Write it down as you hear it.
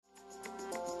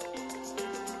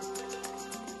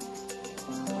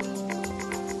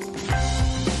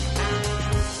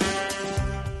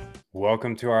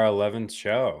Welcome to our 11th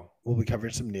show. We'll be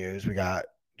covering some news. We got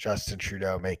Justin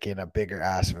Trudeau making a bigger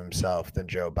ass of himself than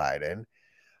Joe Biden.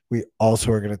 We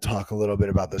also are going to talk a little bit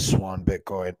about the Swan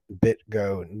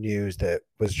BitGo news that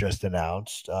was just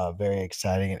announced. Very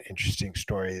exciting and interesting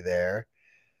story there.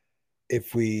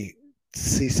 If we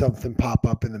see something pop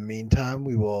up in the meantime,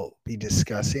 we will be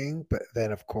discussing. But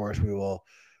then, of course, we will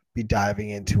be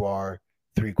diving into our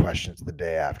three questions of the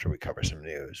day after we cover some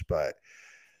news. But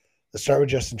let's start with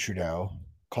Justin Trudeau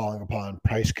calling upon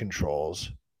price controls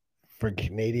for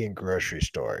Canadian grocery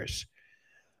stores.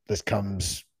 This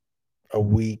comes a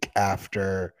week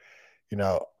after,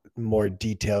 more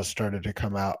details started to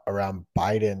come out around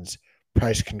Biden's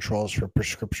price controls for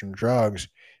prescription drugs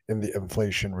in the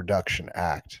Inflation Reduction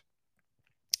Act.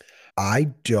 I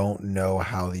don't know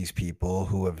how these people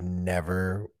who have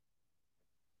never,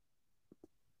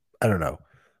 I don't know,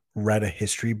 read a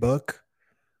history book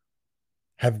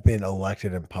have been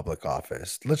elected in public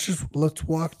office. Let's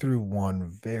walk through one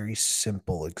very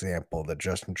simple example that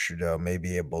Justin Trudeau may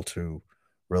be able to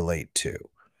relate to.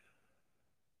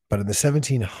 But in the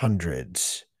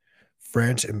 1700s,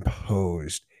 France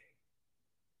imposed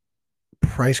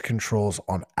price controls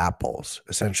on apples,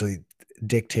 essentially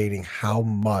dictating how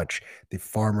much the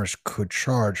farmers could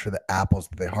charge for the apples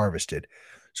that they harvested.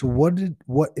 So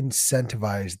what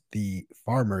incentivized the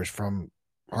farmers from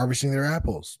harvesting their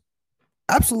apples?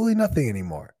 Absolutely nothing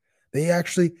anymore. They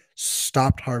actually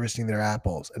stopped harvesting their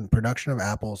apples, and production of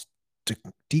apples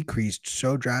decreased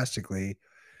so drastically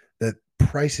that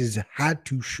prices had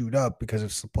to shoot up because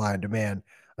of supply and demand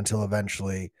until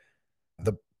eventually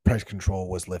the price control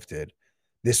was lifted.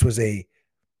 This was a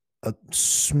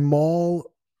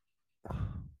small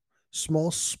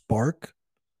spark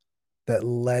that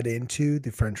led into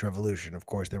the French Revolution. Of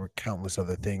course, there were countless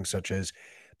other things, such as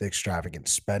the extravagant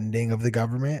spending of the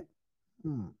government,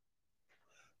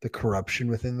 the corruption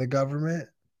within the government,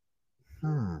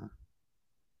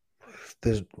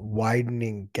 the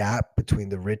widening gap between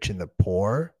the rich and the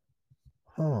poor,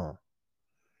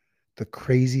 the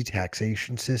crazy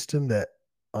taxation system that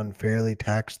unfairly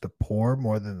taxed the poor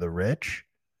more than the rich.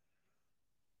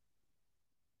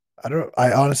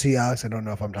 I honestly, Alex, I don't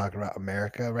know if I'm talking about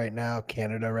America right now,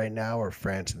 Canada right now, or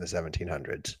France in the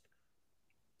 1700s.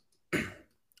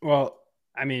 Well,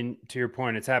 I mean, to your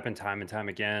point, it's happened time and time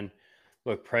again.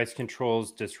 Look, price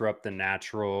controls disrupt the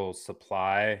natural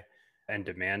supply and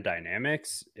demand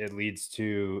dynamics. It leads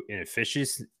to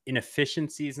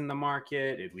inefficiencies in the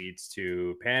market. It leads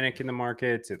to panic in the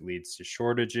markets. It leads to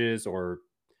shortages or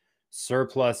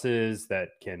surpluses that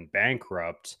can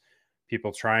bankrupt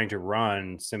people trying to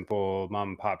run simple mom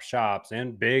and pop shops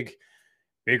and big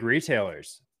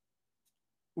retailers.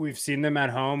 We've seen them at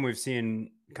home. We've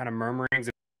seen kind of murmurings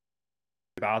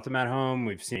about them at home.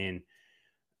 We've seen,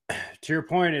 to your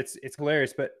point, it's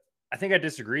hilarious, but I think I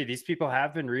disagree. These people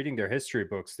have been reading their history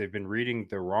books. They've been reading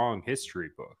the wrong history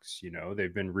books.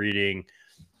 They've been reading,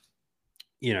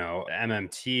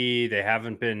 MMT. They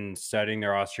haven't been studying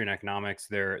their Austrian economics.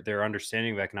 Their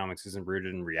understanding of economics isn't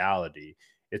rooted in reality.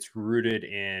 It's rooted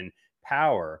in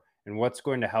power and what's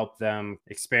going to help them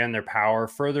expand their power,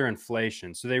 further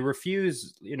inflation. So they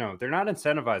refuse, they're not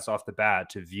incentivized off the bat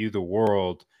to view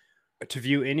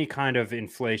any kind of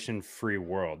inflation free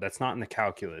world. That's not in the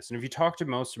calculus. And if you talk to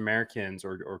most Americans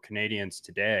or Canadians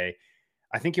today,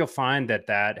 I think you'll find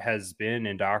that has been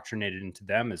indoctrinated into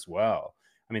them as well.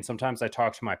 I mean, sometimes I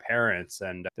talk to my parents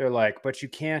and they're like, but you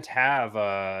can't have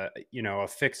a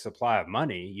fixed supply of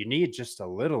money. You need just a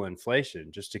little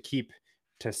inflation just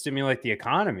to stimulate the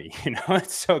economy.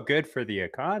 It's so good for the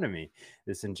economy,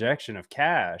 this injection of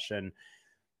cash. And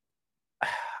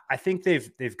I think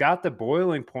they've got the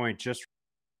boiling point just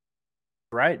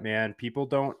right, man. People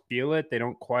don't feel it. They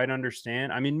don't quite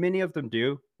understand. I mean, many of them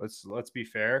do. Let's be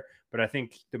fair, but I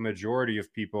think the majority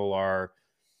of people are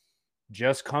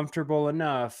just comfortable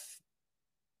enough,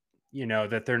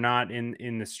 that they're not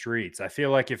in the streets. I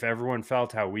feel like if everyone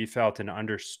felt how we felt and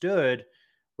understood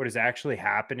what is actually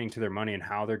happening to their money and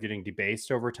how they're getting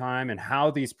debased over time and how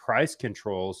these price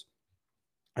controls,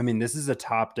 I mean, this is a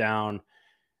top down,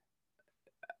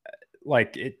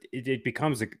 like it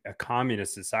becomes a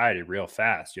communist society real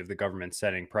fast. You have the government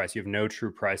setting price. You have no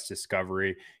true price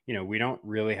discovery. We don't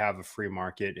really have a free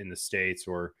market in the States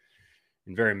or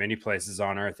in very many places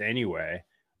on earth anyway.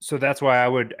 So that's why I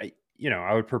would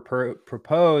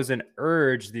propose and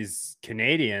urge these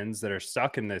Canadians that are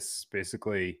stuck in this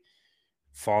basically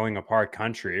falling apart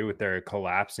country with their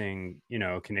collapsing,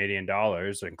 Canadian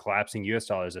dollars and collapsing US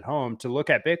dollars at home to look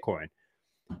at Bitcoin.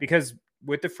 Because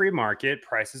with the free market,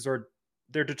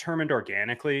 they're determined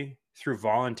organically through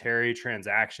voluntary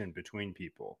transaction between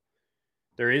people.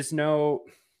 There is no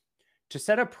to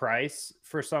set a price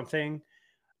for something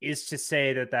is to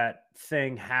say that that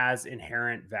thing has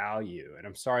inherent value. And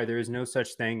I'm sorry, there is no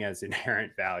such thing as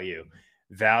inherent value.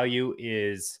 Value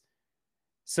is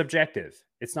subjective.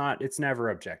 It's never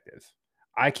objective.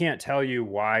 I can't tell you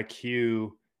why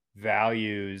Q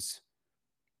values,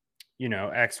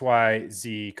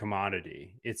 XYZ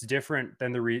commodity. It's different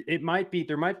than it might be,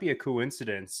 there might be a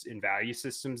coincidence in value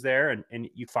systems there. And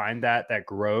you find that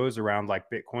grows around like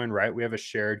Bitcoin, right? We have a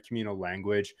shared communal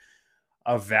language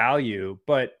of value.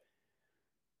 But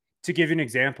to give you an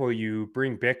example, you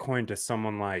bring Bitcoin to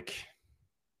someone like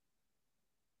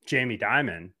Jamie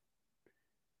Dimon,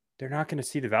 they're not going to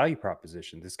see the value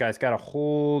proposition. This guy's got a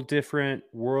whole different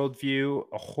worldview,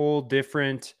 a whole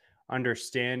different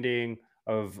understanding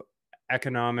of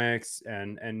economics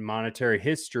and monetary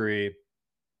history,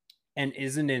 and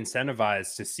isn't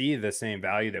incentivized to see the same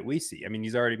value that we see. I mean,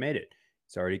 he's already made it.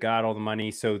 He's already got all the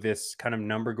money. So this kind of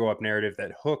number go up narrative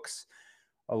that hooks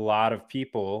a lot of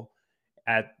people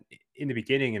in the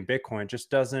beginning in Bitcoin just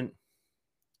doesn't,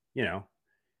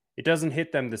 it doesn't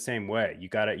hit them the same way. You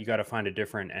gotta find a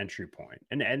different entry point.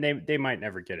 And they might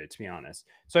never get it, to be honest.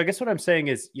 So I guess what I'm saying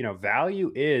is,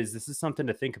 value is, this is something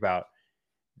to think about.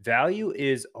 Value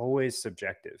is always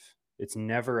subjective. It's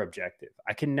never objective.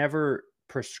 I can never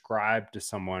prescribe to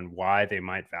someone why they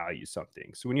might value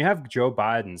something. So when you have Joe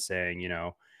Biden saying,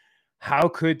 how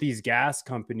could these gas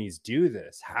companies do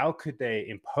this? How could they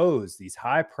impose these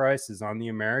high prices on the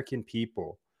American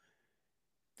people?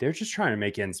 They're just trying to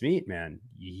make ends meet, man.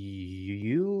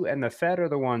 You and the Fed are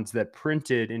the ones that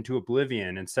printed into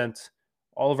oblivion and sent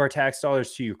all of our tax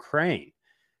dollars to Ukraine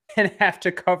and have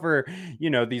to cover,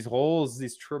 these holes,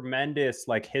 these tremendous,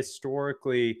 like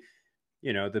historically,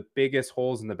 the biggest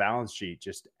holes in the balance sheet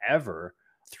just ever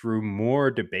through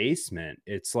more debasement.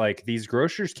 It's like these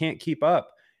grocers can't keep up.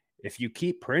 If you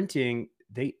keep printing,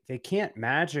 they can't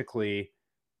magically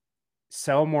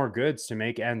sell more goods to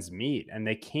make ends meet. And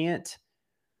they can't,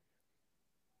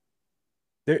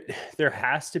 there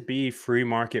has to be free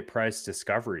market price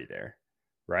discovery there,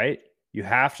 right? You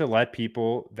have to let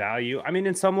people value. I mean,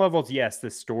 in some levels, yes,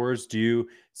 the stores do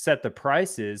set the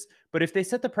prices, but if they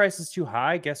set the prices too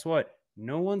high, guess what?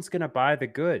 No one's going to buy the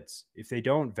goods if they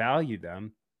don't value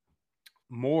them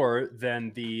more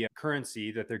than the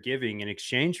currency that they're giving in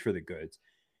exchange for the goods.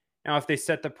 Now, if they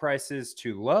set the prices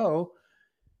too low,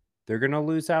 they're going to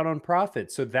lose out on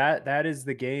profit. So that is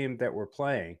the game that we're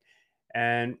playing.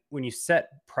 And when you set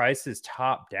prices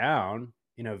top down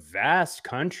in a vast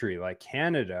country like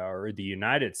Canada or the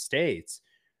United States,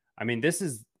 I mean, this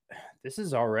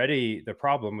is already the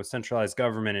problem with centralized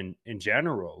government in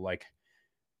general. Like,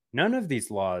 none of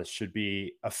these laws should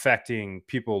be affecting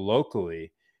people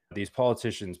locally. These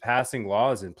politicians passing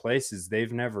laws in places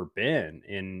they've never been,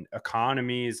 in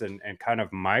economies and kind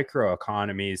of micro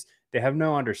economies they have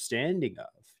no understanding of,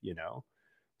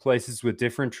 places with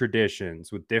different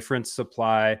traditions, with different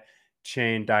supply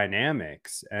chain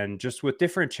dynamics, and just with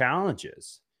different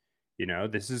challenges.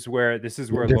 This is where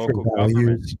Different local government,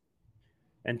 values.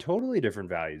 and totally different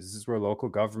values. This is where local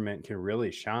government can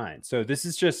really shine. So this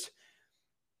is just,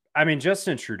 I mean,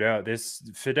 Justin Trudeau, this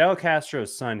Fidel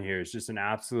Castro's son here is just an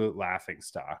absolute laughing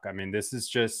stock. I mean, this is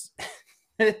just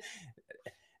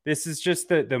this is just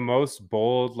the most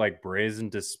bold, like brazen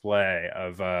display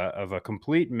of a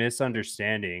complete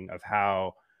misunderstanding of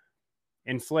how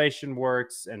inflation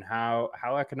works and how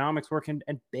economics work, and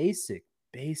basic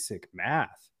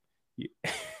math.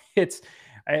 It's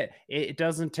it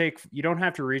doesn't take, you don't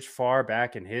have to reach far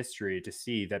back in history to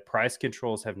see that price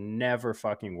controls have never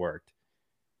fucking worked.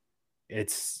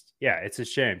 It's a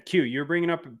shame. Q, you're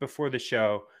bringing up before the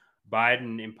show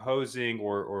Biden imposing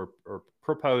or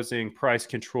proposing price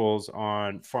controls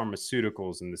on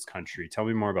pharmaceuticals in this country. Tell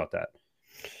me more about that.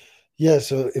 Yeah,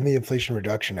 so in the Inflation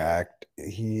Reduction Act,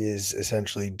 he is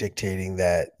essentially dictating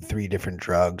that 3 different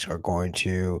drugs are going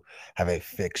to have a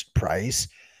fixed price.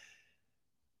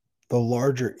 The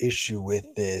larger issue with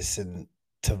this, and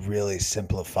to really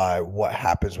simplify what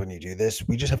happens when you do this,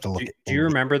 we just have to look at Do you India.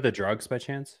 remember the drugs by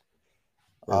chance?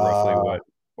 Or roughly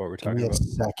what we're Give talking me a about?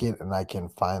 second and I can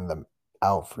find them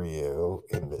out for you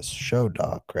in this show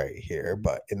doc right here.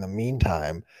 But in the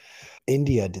meantime,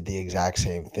 India did the exact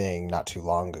same thing not too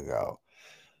long ago.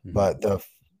 Mhm. But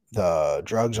the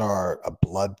drugs are a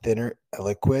blood thinner,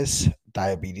 Eliquis,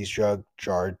 diabetes drug,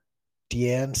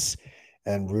 Jardiance,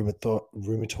 and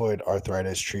rheumatoid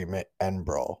arthritis treatment,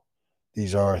 Enbrel.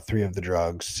 These are 3 of the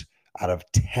drugs out of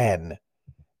 10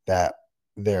 that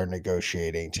they're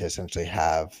negotiating to essentially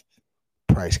have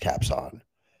price caps on. So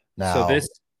Now, this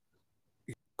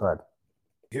go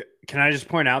ahead. can I just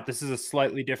point out this is a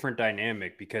slightly different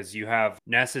dynamic because you have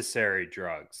necessary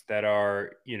drugs that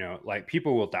are, like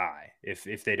people will die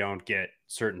if they don't get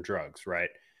certain drugs, right?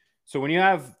 So when you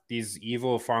have these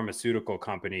evil pharmaceutical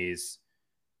companies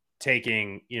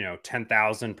taking,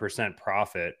 10,000%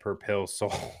 profit per pill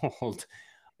sold,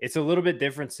 it's a little bit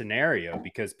different scenario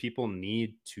because people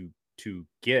need to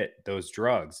get those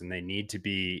drugs and they need to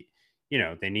be,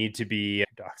 they need to be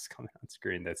docs coming on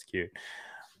screen. That's cute.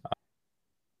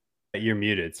 You're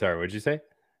muted. Sorry, what'd you say?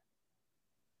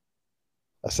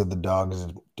 I said the dog is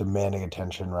demanding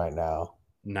attention right now.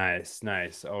 Nice,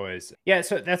 nice. Always. Yeah,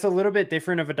 so that's a little bit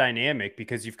different of a dynamic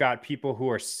because you've got people who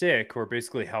are sick who are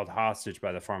basically held hostage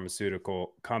by the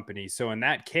pharmaceutical company. So in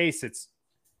that case, it's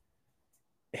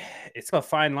a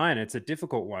fine line. It's a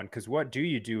difficult one because what do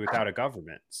you do without a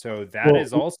government? So that Well,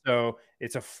 is also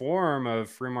it's a form of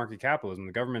free market capitalism.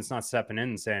 The government's not stepping in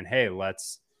and saying, "Hey,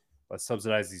 let's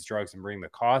subsidize these drugs and bring the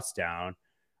cost down."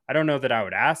 I don't know that I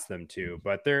would ask them to,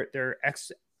 but they're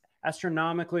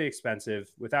astronomically expensive.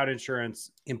 Without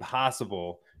insurance,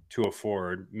 impossible to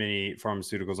afford many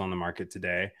pharmaceuticals on the market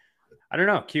today. I don't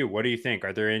know. Q, what do you think?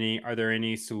 Are there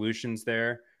any solutions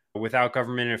there without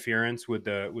government interference? Would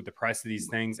the price of these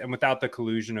things and without the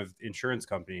collusion of insurance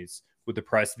companies, would the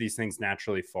price of these things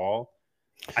naturally fall?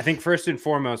 I think first and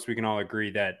foremost, we can all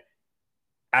agree that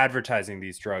advertising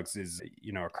these drugs is,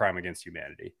 a crime against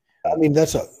humanity. I mean,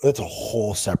 that's a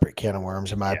whole separate can of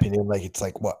worms, in my Yeah. opinion. Like, it's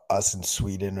like what us and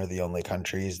Sweden are the only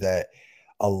countries that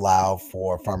allow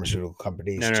for pharmaceutical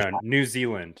companies No, to no, no. New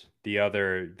Zealand, the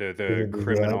other, the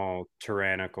criminal,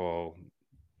 tyrannical,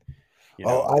 you Oh,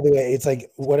 know, either way, it's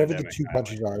like whatever the pandemic two island.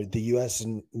 countries are, the US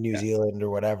and New Yeah. Zealand or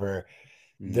whatever,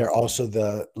 Mhm. they're also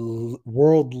the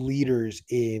world leaders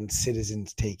in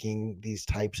citizens taking these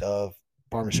types of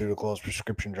pharmaceuticals,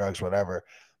 prescription drugs, whatever.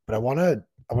 But I want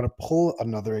to pull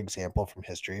another example from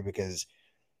history because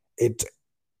it's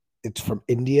it's from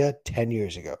India 10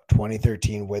 years ago,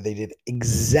 2013, where they did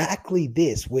exactly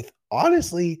this with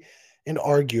honestly and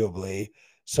arguably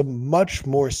some much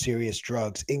more serious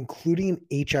drugs, including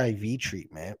HIV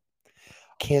treatment,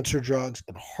 cancer drugs,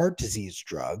 and heart disease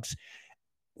drugs,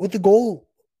 with the goal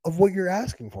of what you're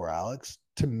asking for, Alex,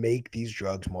 to make these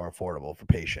drugs more affordable for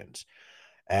patients.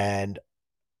 And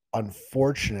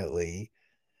unfortunately,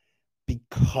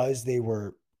 because they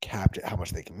were capped at how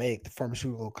much they can make, the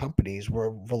pharmaceutical companies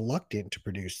were reluctant to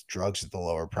produce drugs at the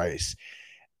lower price.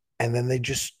 And then they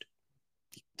just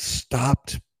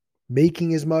stopped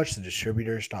making as much. The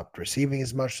distributors stopped receiving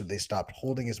as much. So they stopped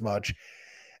holding as much.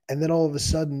 And then all of a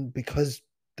sudden, because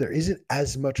there isn't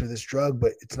as much of this drug,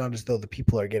 but it's not as though the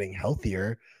people are getting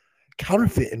healthier,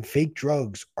 counterfeit and fake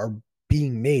drugs are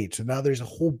being made. So now there's a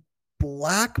whole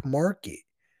black market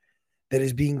that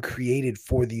is being created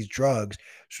for these drugs.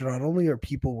 So not only are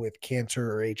people with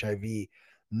cancer or HIV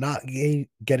not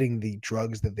getting the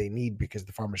drugs that they need because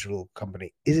the pharmaceutical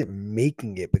company isn't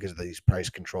making it because of these price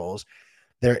controls,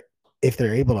 they're if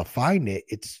they're able to find it,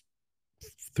 it's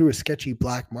through a sketchy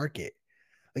black market.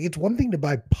 Like, it's one thing to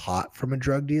buy pot from a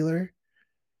drug dealer.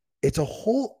 It's a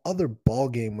whole other ball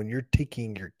game when you're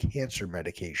taking your cancer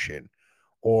medication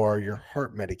or your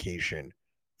heart medication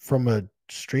from a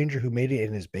stranger who made it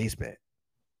in his basement.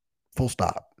 Full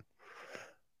stop.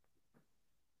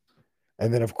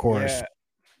 And then, of course, Yeah.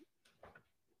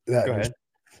 that Go was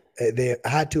ahead. they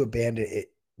had to abandon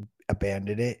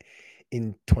it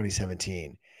in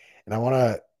 2017. And I want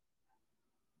I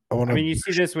to mean, you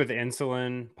see this with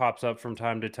insulin pops up from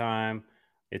time to time.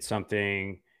 It's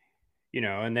something,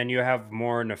 and then you have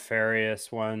more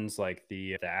nefarious ones like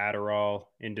the Adderall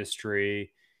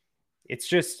industry. It's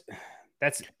just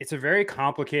it's a very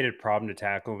complicated problem to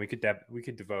tackle. We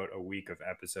could devote a week of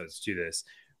episodes to this,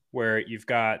 where you've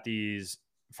got these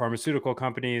pharmaceutical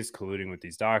companies colluding with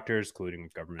these doctors, colluding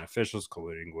with government officials,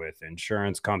 colluding with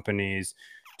insurance companies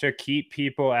to keep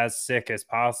people as sick as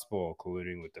possible,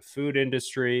 colluding with the food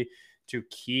industry to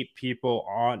keep people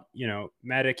on,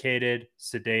 medicated,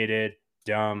 sedated,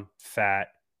 dumb, fat,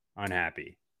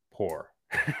 unhappy, poor.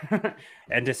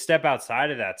 And to step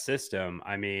outside of that system,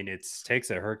 I mean, it takes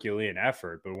a Herculean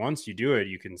effort, but once you do it,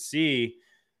 you can see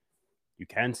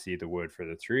the wood for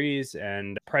the trees,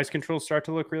 and price controls start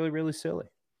to look really, really silly.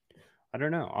 I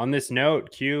don't know. On this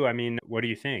note, Q, I mean, what do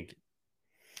you think?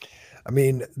 I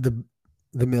mean, the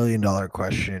 $1 million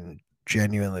question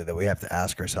genuinely that we have to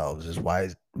ask ourselves is why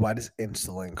does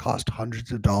insulin cost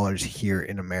hundreds of dollars here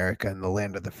in America in the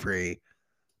land of the free,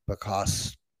 but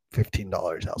costs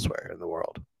 $15 elsewhere in the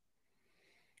world?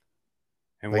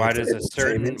 And Like, why it's does the a same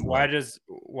certain insulin.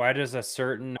 why does a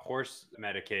certain horse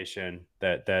medication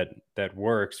that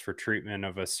works for treatment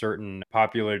of a certain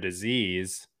popular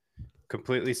disease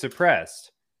completely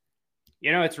suppressed.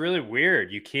 It's really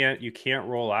weird. You can't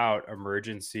roll out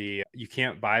emergency. You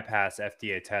can't bypass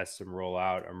FDA tests and roll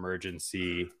out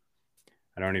emergency.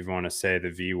 I don't even want to say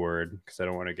the V word because I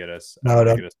don't want to get us. I don't No, want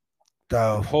to don't. get us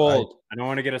No, pulled. I don't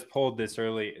want to get us pulled this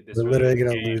early. This we're early literally in the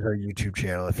gonna game. lose our YouTube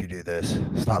channel if you do this.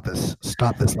 Stop this.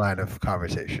 Stop this line of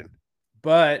conversation.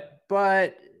 But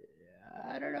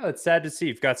I don't know. It's sad to see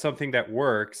you've got something that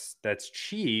works, that's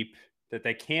cheap, that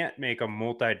they can't make a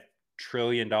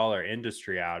multi-trillion-dollar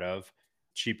industry out of,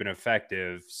 cheap and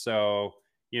effective. So,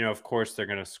 of course they're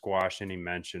going to squash any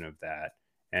mention of that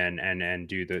and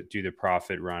do the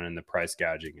profit run and the price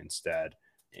gouging instead.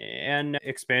 And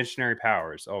expansionary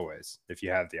powers always, if you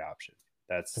have the option.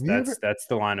 That's Have you that's ever that's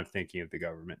the line of thinking of the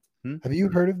government. have you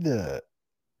heard of the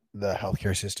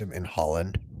healthcare system in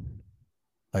Holland?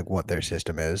 Like what their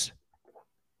system is?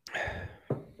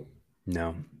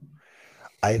 No.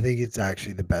 I think it's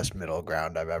actually the best middle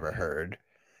ground I've ever heard.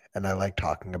 And I like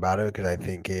talking about it because I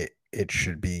think it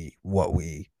should be what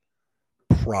we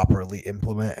properly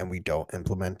implement and we don't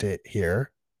implement it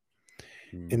here.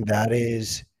 And that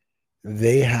is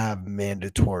they have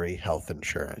mandatory health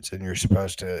insurance and you're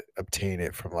supposed to obtain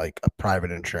it from like a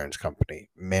private insurance company.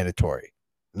 Mandatory.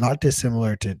 Not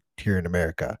dissimilar to here in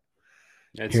America.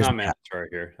 It's Here's not what mandatory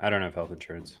here. I don't have health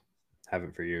insurance.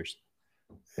 Haven't for years.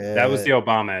 That was uh, the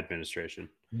Obama administration.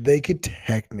 they could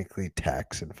technically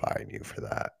tax and fine you for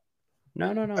that.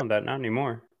 No, that not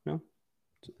anymore. No,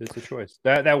 it's a choice.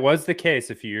 That was the case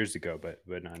a few years ago, but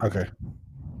not anymore. Okay.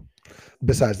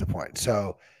 Besides the point.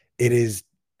 So it is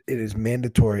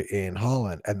mandatory in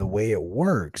Holland, and the way it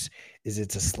works is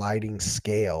it's a sliding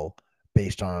scale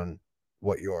based on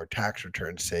what your tax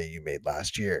returns say you made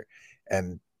last year.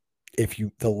 And if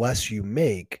you the less you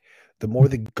make, the more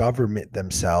the government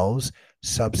themselves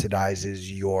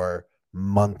subsidizes your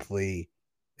monthly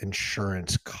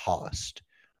insurance cost.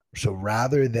 So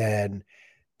rather than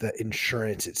the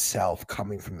insurance itself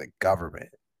coming from the government,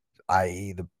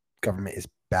 i.e., the government is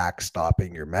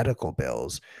backstopping your medical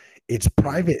bills. It's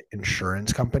private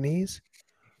insurance companies,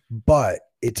 but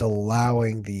it's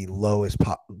allowing the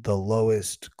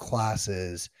lowest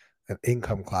classes and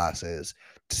income classes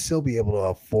to still be able to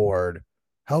afford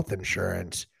health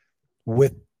insurance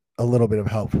with a little bit of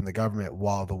help from the government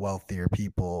while the wealthier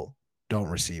people don't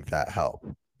receive that help.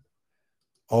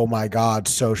 Oh my God,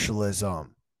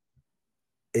 socialism.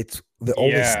 It's the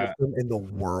only Yeah, system in the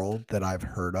world that I've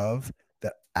heard of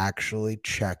that actually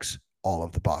checks all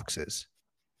of the boxes.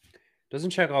 doesn't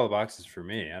check all the boxes for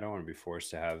me. I don't want to be forced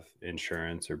to have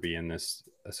insurance or be in this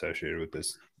associated with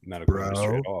this medical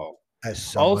industry at Bro, all. as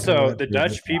someone who Also, went the through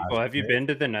this Dutch people. last Have you year, been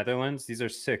to the Netherlands? These are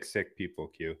sick people.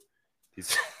 Q.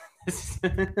 These. this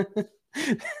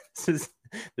is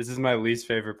this is my least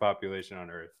favorite population on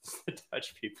earth. The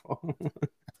Dutch people.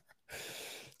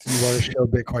 do you want to show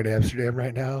Bitcoin Amsterdam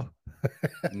right now?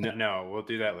 No, we'll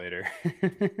do that later.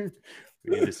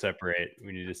 We need to separate.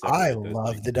 We need to I separate those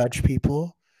love things. the Dutch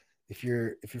people. If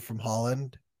you're from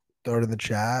Holland, throw it in the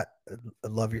chat. I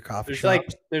love your coffee There's like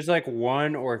shops. there's like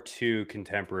one or two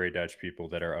contemporary Dutch people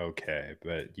that are okay,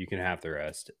 but you can have the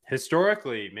rest.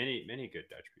 Historically, many good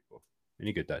Dutch people.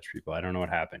 Many good Dutch people. I don't know what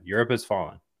happened. Europe has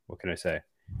fallen. What can I say?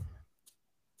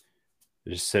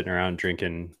 They're just sitting around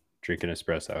drinking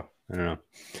espresso. I don't know.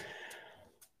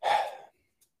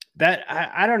 That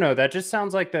I don't know. That just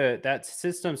sounds like that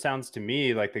system sounds to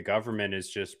me like the government is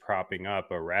just propping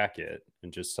up a racket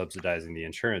and just subsidizing the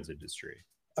insurance industry.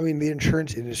 I mean, the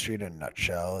insurance industry in a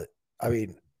nutshell. I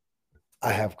mean,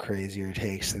 I have crazier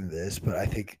takes than this, but I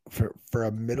think for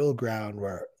a middle ground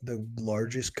where the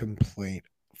largest complaint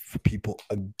for people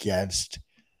against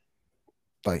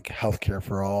like healthcare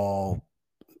for all,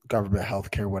 government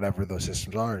healthcare, whatever those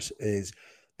systems are, is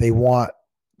they want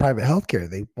private healthcare.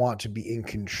 They want to be in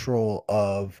control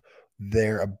of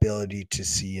their ability to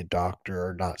see a doctor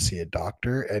or not see a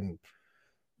doctor, and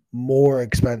more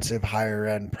expensive, higher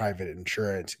end private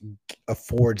insurance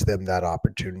affords them that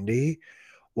opportunity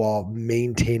while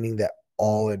maintaining that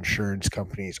all insurance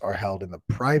companies are held in the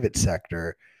private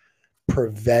sector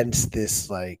prevents this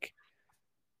like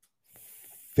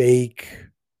fake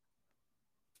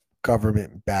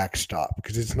government backstop,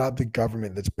 because it's not the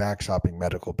government that's backstopping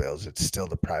medical bills, it's still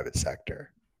the private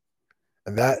sector.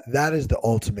 And that is the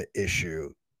ultimate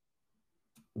issue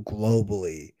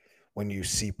globally. When you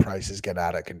see prices get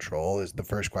out of control, is the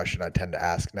first question I tend to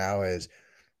ask now is,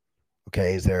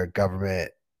 okay, is there a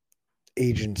government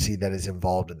agency that is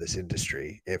involved in this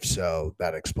industry? If so,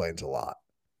 that explains a lot.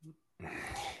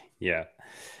 Yeah.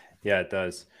 Yeah, it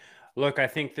does. Look, I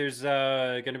think there's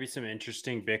going to be some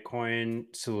interesting Bitcoin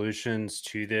solutions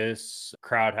to this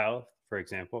crowd health for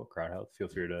example, Crowd Health, feel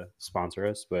free to sponsor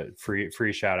us, but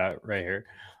free shout out right here.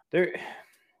 There,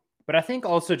 but I think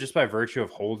also just by virtue of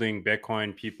holding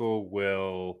Bitcoin, people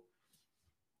will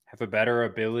have a better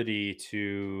ability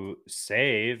to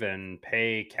save and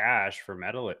pay cash for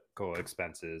medical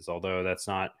expenses, although that's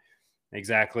not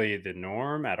exactly the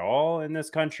norm at all in this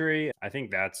country. I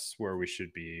think that's where we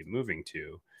should be moving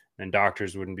to. And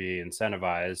doctors wouldn't be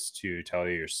incentivized to tell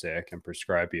you you're sick and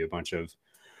prescribe you a bunch of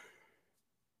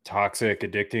toxic,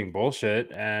 addicting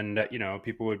bullshit. And,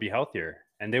 people would be healthier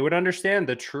and they would understand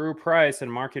the true price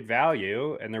and market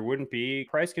value. And there wouldn't be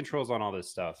price controls on all this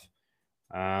stuff.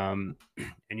 And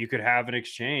you could have an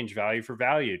exchange value for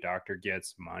value. Doctor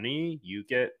gets money, you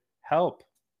get help,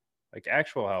 like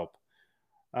actual help.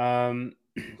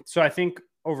 So I think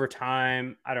over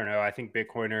time, I don't know, I think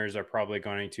Bitcoiners are probably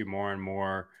going to more and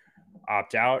more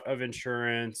opt out of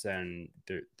insurance, and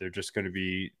they're just going to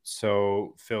be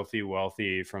so filthy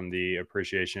wealthy from the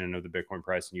appreciation of the Bitcoin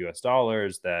price in US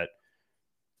dollars that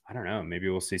I don't know, maybe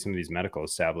we'll see some of these medical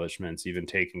establishments even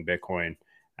taking Bitcoin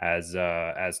as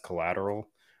collateral.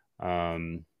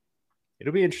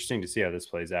 It'll be interesting to see how this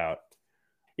plays out.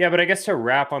 Yeah, but I guess to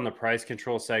wrap on the price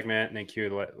control segment, and then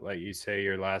Q, let you say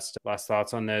your last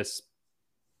thoughts on this.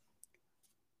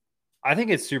 I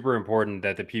think it's super important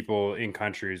that the people in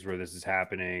countries where this is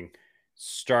happening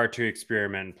start to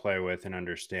experiment and play with and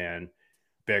understand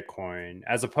Bitcoin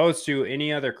as opposed to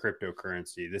any other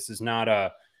cryptocurrency. This is not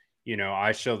a,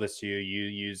 I show this to you, you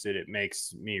use it, it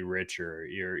makes me richer.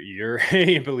 You're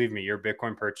believe me, your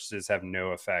Bitcoin purchases have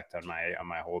no effect on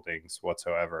my holdings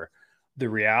whatsoever. The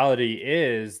reality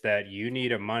is that you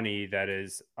need a money that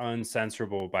is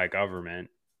uncensorable by government.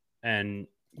 And,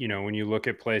 when you look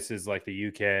at places like the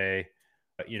UK,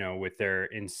 with their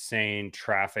insane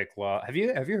traffic law. Have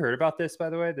you heard about this, by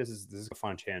the way? This is a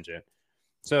fun tangent.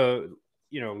 So,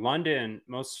 London,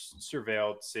 most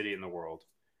surveilled city in the world,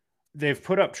 they've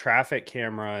put up traffic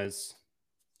cameras.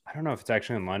 I don't know if it's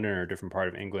actually in London or a different part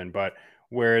of England, but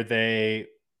where they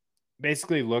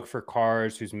basically look for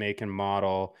cars whose make and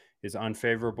model is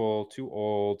unfavorable, too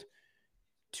old,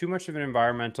 too much of an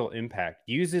environmental impact,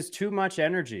 uses too much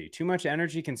energy. Too much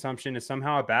energy consumption is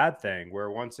somehow a bad thing, where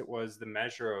once it was the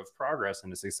measure of progress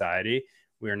in a society,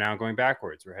 we are now going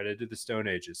backwards. We're headed to the Stone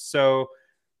Ages. So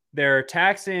they're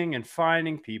taxing and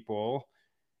fining people,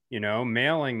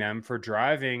 mailing them for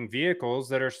driving vehicles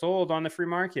that are sold on the free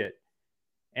market.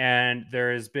 And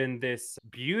there has been this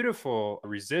beautiful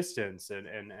resistance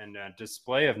and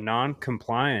display of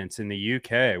non-compliance in the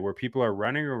UK, where people are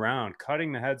running around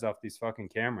cutting the heads off these fucking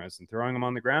cameras and throwing them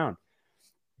on the ground.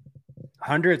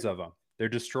 Hundreds of them. They're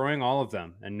destroying all of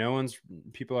them. And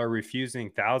people are refusing,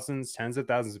 thousands, tens of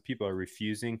thousands of people are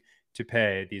refusing to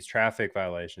pay these traffic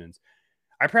violations.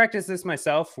 I practice this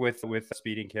myself with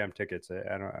speeding cam tickets.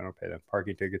 I don't pay them.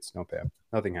 Parking tickets, don't pay them.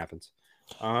 Nothing happens.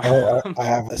 I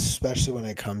have, especially when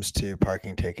it comes to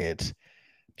parking tickets.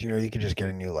 Do you know you can just get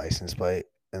a new license plate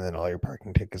and then all your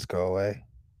parking tickets go away?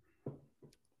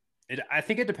 I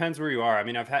think it depends where you are. I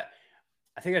mean, I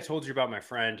think I told you about my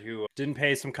friend who didn't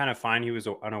pay some kind of fine he was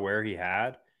unaware he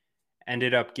had,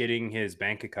 ended up getting his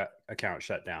bank account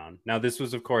shut down. Now, this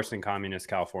was, of course, in communist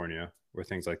California where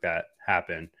things like that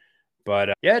happen. But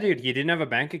yeah, dude, he didn't have a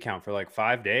bank account for like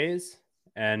 5 days.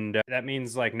 And that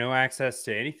means like no access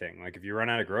to anything. Like if you run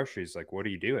out of groceries, like what do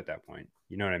you do at that point?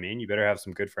 You know what I mean? You better have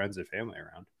some good friends and family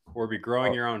around, or be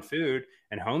growing your own food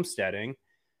and homesteading.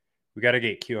 We got to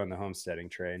get Q on the homesteading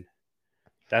train.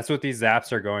 That's what these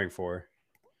apps are going for.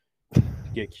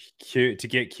 To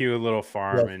get Q a little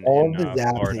farm in all the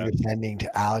apps Florida. that you're sending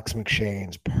to Alex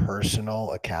McShane's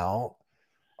personal account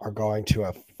are going to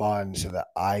a fund so that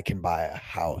I can buy a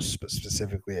house, but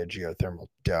specifically a geothermal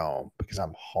dome because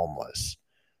I'm homeless.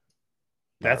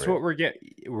 That's what we're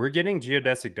getting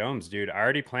geodesic domes, dude. I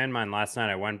already planned mine last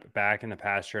night. I went back in the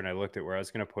pasture and I looked at where I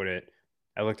was going to put it.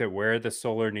 I looked at where the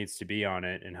solar needs to be on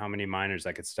it and how many miners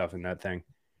I could stuff in that thing.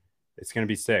 It's going to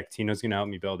be sick. Tino's going to help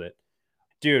me build it.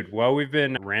 Dude, while we've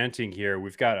been ranting here,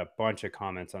 we've got a bunch of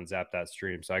comments on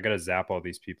Zap.stream. So I got to zap all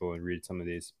these people and read some of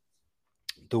these.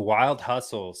 The Wild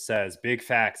Hustle says, big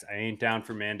facts. I ain't down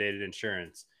for mandated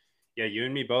insurance. Yeah, you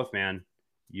and me both, man.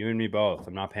 You and me both.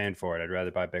 I'm not paying for it. I'd rather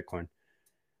buy Bitcoin.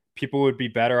 People would be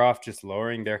better off just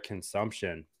lowering their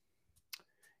consumption.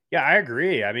 Yeah, I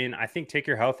agree. I mean, I think take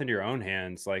your health into your own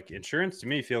hands. Like insurance to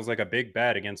me feels like a big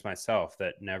bet against myself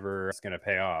that never is going to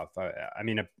pay off. I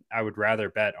mean, I would rather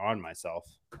bet on myself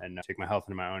and take my health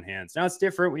into my own hands. Now it's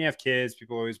different when you have kids.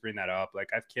 People always bring that up. Like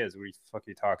I have kids. What are you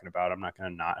fucking talking about? I'm not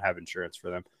going to not have insurance for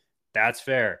them. That's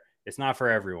fair. It's not for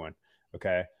everyone.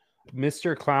 Okay.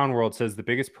 Mr. Clown World says the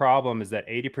biggest problem is that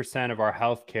 80% of our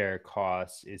healthcare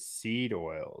costs is seed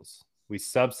oils. We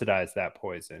subsidize that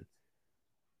poison.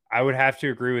 I would have to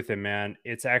agree with him, man.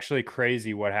 It's actually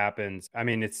crazy what happens. I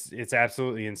mean, it's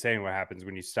absolutely insane what happens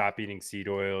when you stop eating seed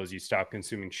oils, you stop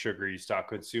consuming sugar, you stop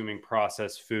consuming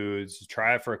processed foods. You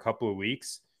try it for a couple of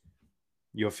weeks,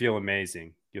 you'll feel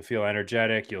amazing. You'll feel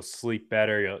energetic, you'll sleep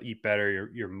better, you'll eat better,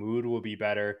 your mood will be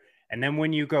better. And then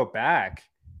when you go back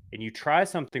and you try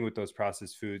something with those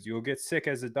processed foods, you'll get sick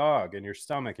as a dog, and your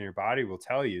stomach and your body will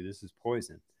tell you this is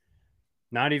poison.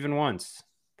 Not even once.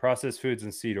 Processed foods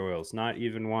and seed oils, not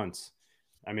even once.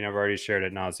 I mean, I've already shared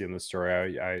ad nauseum the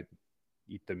story. I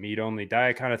eat the meat only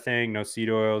diet kind of thing, no seed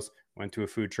oils. Went to a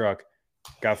food truck,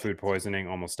 got food poisoning,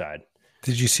 almost died.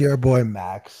 Did you see our boy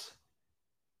Max?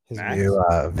 His Max? new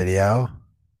video?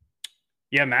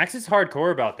 Yeah, Max is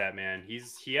hardcore about that, man.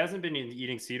 He hasn't been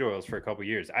eating seed oils for a couple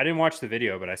years. I didn't watch the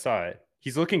video, but I saw it.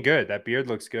 He's looking good. That beard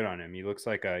looks good on him. He looks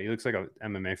like a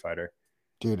MMA fighter.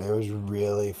 Dude, it was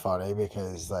really funny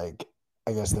because like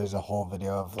I guess there's a whole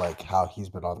video of like how he's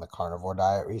been on the carnivore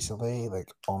diet recently, like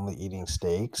only eating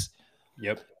steaks.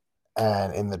 Yep.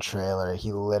 And in the trailer,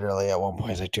 he literally at one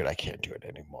point is like, "Dude, I can't do it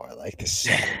anymore. Like this,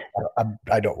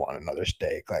 I don't want another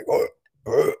steak." Like,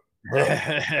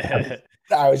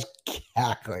 I was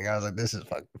cackling. I was like, "This is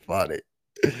fucking funny."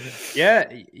 Yeah,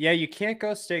 you can't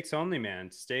go steaks only, man. No,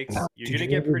 Steaks, you're dude,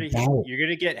 gonna you're get gonna pretty, die. you're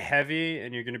gonna get heavy,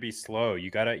 and you're gonna be slow. You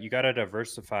gotta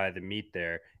diversify the meat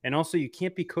there, and also you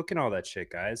can't be cooking all that shit,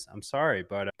 guys. I'm sorry,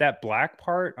 but that black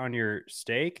part on your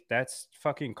steak, that's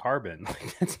fucking carbon.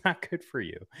 Like that's not good for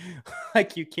you.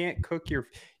 Like you can't cook your.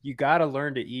 You gotta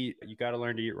learn to eat. You gotta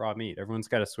learn to eat raw meat. Everyone's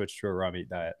got to switch to a raw meat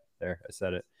diet. There, I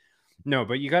said it. No,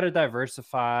 but you got to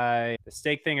diversify. The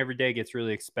steak thing every day gets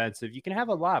really expensive. You can have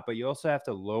a lot, but you also have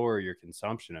to lower your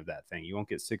consumption of that thing. You won't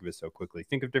get sick of it so quickly.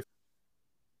 Think of different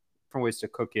ways to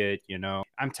cook it.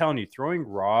 I'm telling you, throwing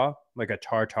raw like a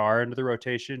tartar into the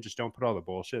rotation, just don't put all the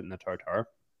bullshit in the tartar.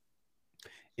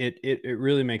 It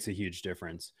really makes a huge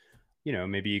difference.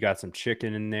 Maybe you got some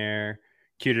chicken in there.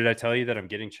 Q, did I tell you that I'm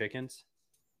getting chickens?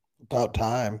 About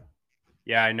time.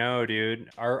 Yeah, I know,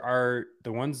 dude. Our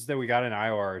the ones that we got in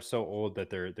Iowa are so old that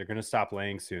they're gonna stop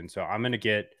laying soon. So I'm gonna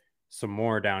get some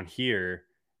more down here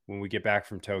when we get back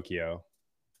from Tokyo.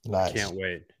 I Nice. can't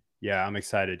wait. Yeah, I'm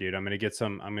excited, dude. I'm gonna get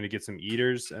some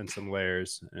eaters and some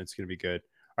layers, and it's gonna be good.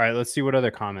 All right, let's see what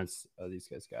other comments these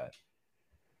guys got.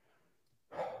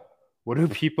 What do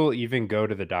people even go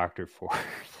to the doctor for?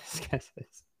 This guy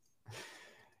says.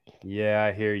 Yeah,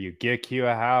 I hear you. Get Q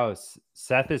a house.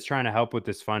 Seth is trying to help with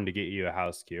this fund to get you a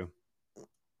house, Q.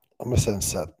 I'm gonna send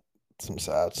Seth some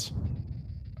sats.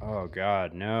 Oh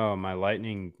God, no! My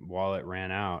Lightning wallet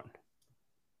ran out.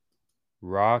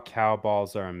 Raw cow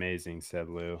balls are amazing," said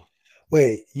Lou.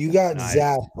 Wait, you got Nice.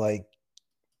 zapped like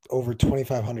over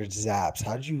 2,500 zaps.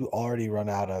 How did you already run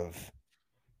out of?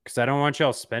 Because I don't want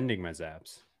y'all spending my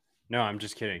zaps. No, I'm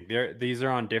just kidding. These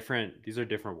are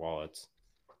different wallets,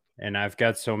 and I've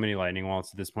got so many Lightning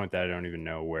wallets at this point that I don't even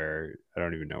know where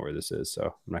this is. So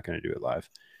I'm not going to do it live.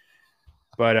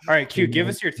 But all right, Q, give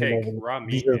us your take. Raw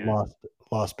These meat, are man.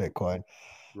 lost Bitcoin.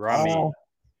 Raw meat.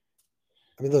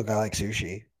 I mean, look, I like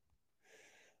sushi.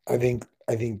 I think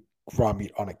raw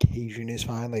meat on occasion is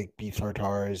fine. Like beef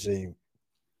tartare is a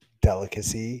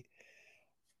delicacy.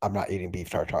 I'm not eating beef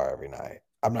tartare every night.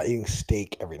 I'm not eating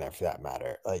steak every night for that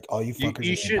matter. Like all you fuckers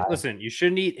You are should eating listen. You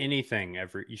shouldn't eat anything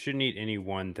every. You shouldn't eat any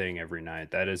one thing every night.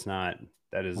 That is not.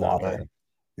 That is not water. good.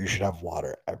 You should have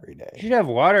water every You day. should have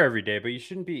water every day, but you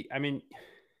shouldn't be. I mean,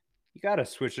 you got to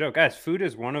switch it up, guys. Food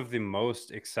is one of the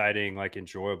most exciting, like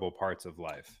enjoyable parts of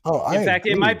life. Oh, I In fact,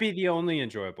 it agree. might be the only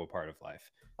enjoyable part of life.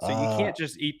 So you Uh, can't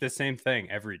just eat the same thing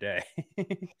every day. I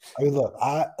mean, look,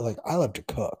 I love to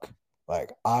cook.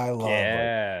 Like I love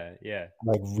Yeah, yeah.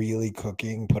 like really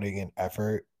cooking, putting in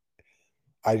effort.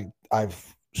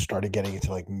 I've started getting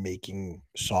into like making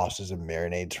sauces and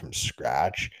marinades from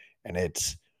scratch, and it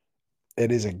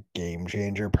is a game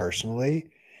changer personally.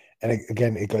 And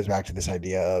again, it goes back to this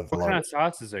idea of What kind of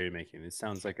sauces are you making? It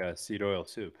sounds like a seed oil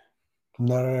soup.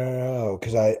 no,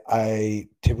 because I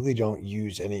typically don't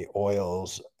use any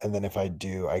oils, and then if I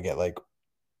do, I get like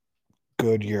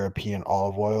good European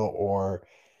olive oil, or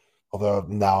although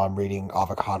now I'm reading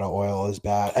avocado oil is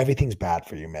bad. Everything's bad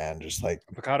for you, man. Just like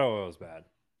Avocado oil is bad.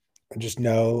 just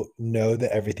know that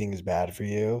everything is bad for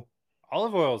you.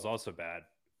 Olive oil is also bad,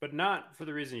 but not for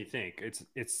the reason you think.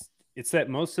 It's that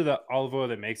most of the olive oil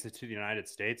that makes it to the United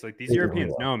States, like these Is Europeans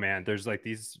real. know, man. There's like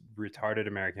these retarded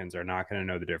Americans are not going to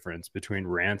know the difference between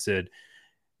rancid,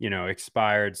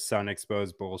 expired, sun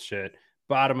exposed bullshit,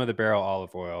 bottom of the barrel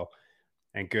olive oil.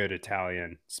 and good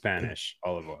Italian, Spanish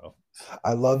olive oil.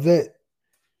 I love that.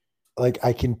 Like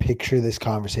I can picture this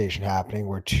conversation happening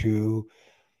where two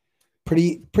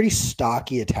pretty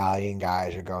stocky Italian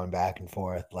guys are going back and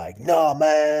forth. Like, no,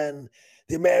 man,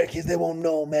 the Americans they won't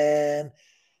know, man.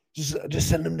 Just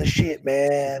send them the shit,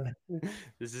 man.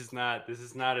 This is not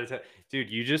dude,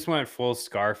 you just went full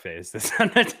Scarface. That's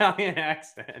not an Italian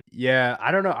accent. Yeah,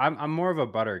 I don't know. I'm more of a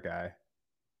butter guy.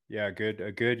 Yeah, a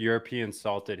good European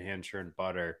salted hand churned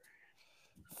butter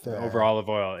over Fair. olive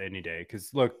oil any day.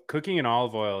 Because look, cooking in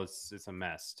olive oil is it's a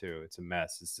mess too. It's a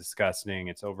mess. It's disgusting.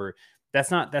 It's over.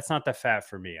 That's not the fat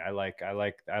for me. I like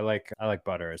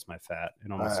butter as my fat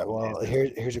in All almost right. all Well,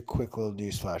 cases. here's a quick little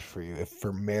newsflash for you. If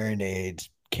for marinades,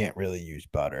 can't really use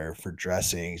butter. For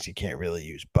dressings, you can't really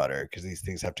use butter because these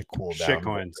things have to cool Shit down.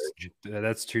 coins.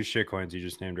 That's two shit coins you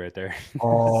just named right there.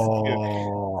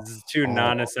 Oh, This is two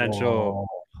non-essential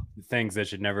oh, things that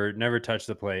should never touch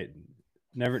the plate.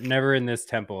 Never in this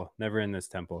temple. Never in this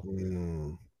temple.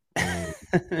 mm,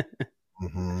 mm,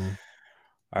 mm-hmm,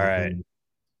 All right. mm-hmm.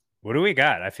 What do we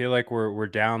got? I feel like we're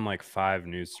down like 5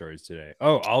 news stories today.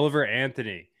 Oh, Oliver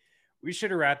Anthony. We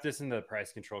should have wrapped this into the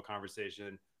price control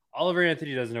conversation. Oliver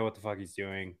Anthony doesn't know what the fuck he's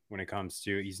doing when it comes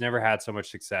to. He's never had so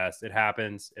much success. It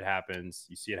happens. It happens.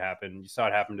 You see it happen. You saw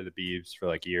it happen to the Beavs for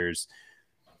like years.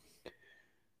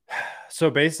 So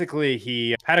basically,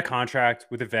 he had a contract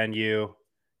with a venue.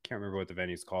 Can't remember what the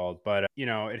venue's called, but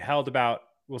it held about,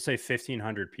 we'll say,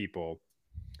 1,500 people.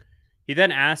 He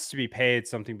then asked to be paid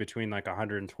something between like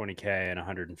 120K and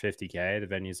 150K. The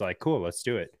venue's like, cool, let's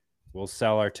do it. We'll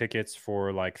sell our tickets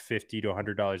for like $50 to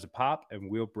 $100 a pop, and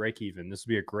we'll break even. This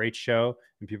will be a great show,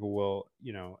 and people will,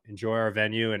 enjoy our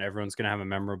venue, and everyone's going to have a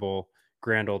memorable,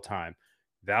 grand old time.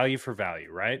 Value for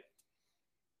value, right?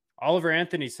 Oliver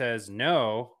Anthony says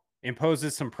no,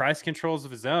 imposes some price controls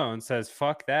of his own, says,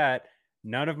 fuck that.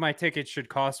 None of my tickets should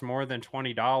cost more than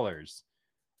 $20.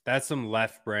 That's some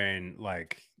left brain,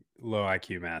 like low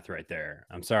IQ math right there.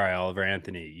 I'm sorry, Oliver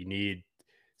Anthony. You need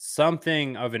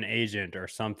something of an agent or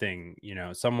something,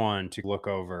 someone to look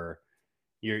over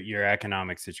your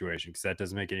economic situation, because that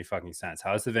doesn't make any fucking sense.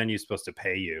 How is the venue supposed to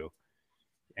pay you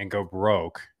and go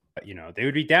broke? They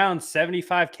would be down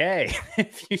 75K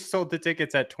if you sold the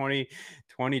tickets at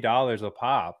 $20 a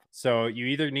pop. So you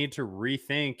either need to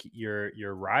rethink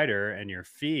your rider and your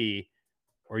fee,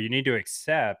 or you need to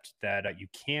accept that you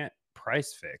can't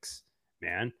price fix,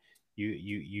 man.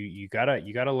 You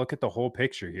gotta look at the whole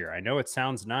picture here. I know it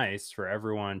sounds nice for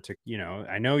everyone to,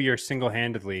 I know you're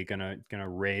single-handedly gonna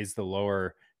raise the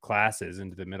lower classes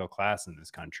into the middle class in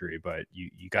this country, but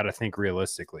you got to think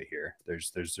realistically here.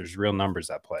 There's real numbers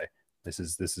at play. This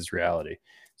is reality.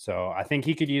 So I think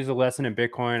he could use a lesson in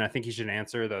Bitcoin. I think he should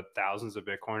answer the thousands of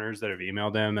Bitcoiners that have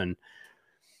emailed him and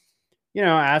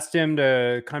asked him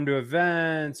to come to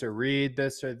events or read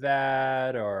this or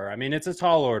that. Or, I mean, it's a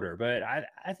tall order, but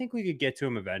I think we could get to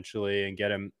him eventually and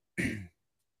get him,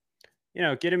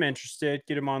 get him interested,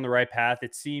 get him on the right path.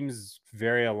 It seems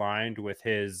very aligned with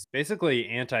his basically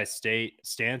anti-state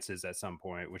stances at some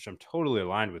point, which I'm totally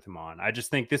aligned with him on. I just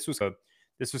think this was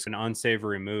an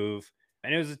unsavory move,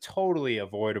 and it was a totally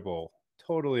avoidable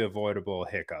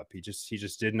hiccup. He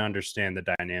just didn't understand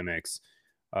the dynamics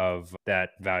of that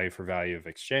value for value of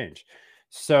exchange.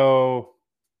 So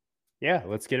yeah,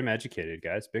 let's get him educated,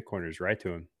 guys. Bitcoiners, write to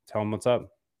him, tell him what's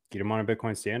up, get him on a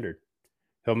Bitcoin standard.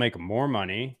 He'll make more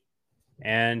money,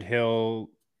 and he'll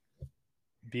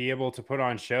be able to put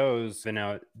on shows in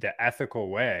the ethical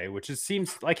way,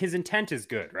 seems like his intent is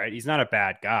good, right? He's not a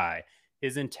bad guy.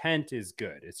 His intent is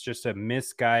good. It's just a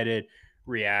misguided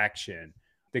reaction.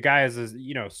 The guy is a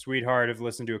sweetheart. I've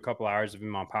listened to a couple hours of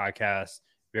him on podcasts.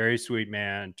 Very sweet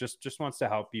man. Just wants to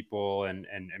help people and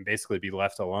basically be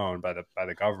left alone by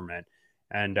the government.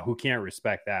 And who can't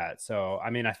respect that? So I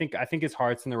mean, I think his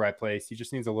heart's in the right place. He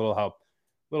just needs a little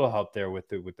help there with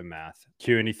the math.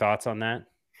 Q, any thoughts on that?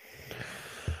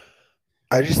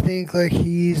 I just think like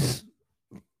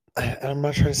I'm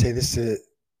not trying to say this to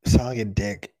sound like a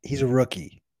dick. He's a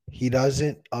rookie. He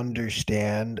doesn't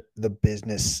understand the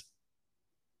business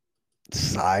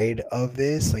side of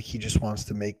this. Like he just wants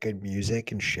to make good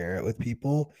music and share it with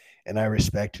people. And I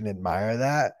respect and admire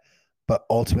that. But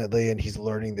ultimately, and he's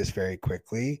learning this very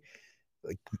quickly,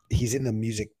 like he's in the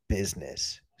music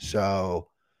business. So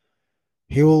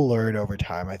he will learn over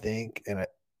time, I think. And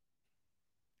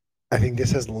I think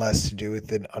this has less to do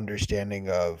with an understanding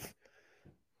of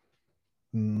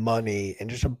money and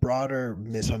just a broader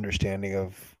misunderstanding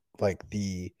of like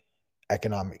the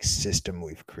economic system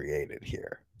we've created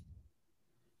here.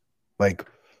 Like,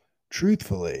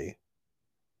 truthfully,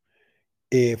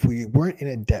 if we weren't in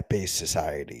a debt based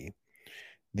society,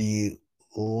 the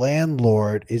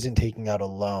landlord isn't taking out a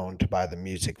loan to buy the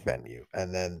music venue,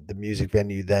 and then the music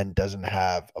venue then doesn't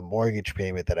have a mortgage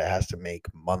payment that it has to make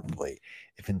monthly.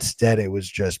 If instead it was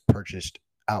just purchased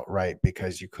outright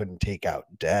because you couldn't take out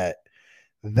debt,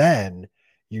 then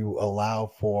you allow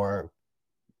for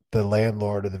the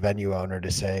landlord or the venue owner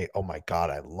to say, "Oh my god,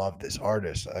 I love this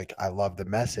artist. Like I love the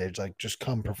message. Like just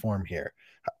come perform here.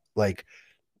 Like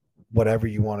whatever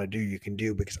you want to do, you can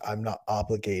do because I'm not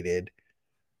obligated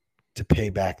to pay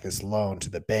back this loan to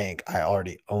the bank. I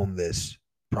already own this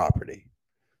property."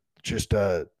 Just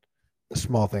a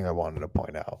small thing I wanted to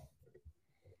point out.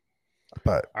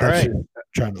 But All that's right. just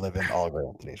trying to live in Oliver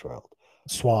Anthony's world.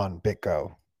 Swan,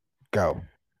 BitGo, go.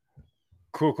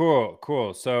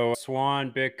 Cool. So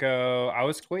Swan, Bitco. I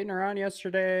was waiting around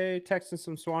yesterday, texting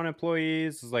some Swan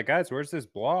employees. I was like, guys, where's this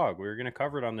blog? We were gonna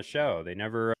cover it on the show. They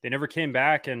never came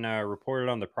back and reported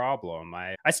on the problem.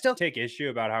 I still take issue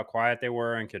about how quiet they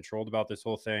were and controlled about this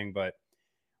whole thing, but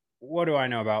what do I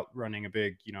know about running a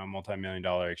big, multi-million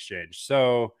dollar exchange?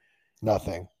 So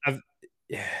Nothing. I've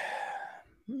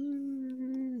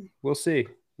we'll see.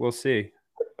 We'll see.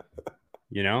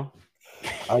 You know?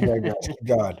 I digress.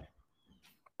 God.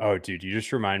 Oh, dude, you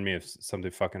just remind me of something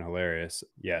fucking hilarious.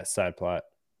 Yeah, side plot.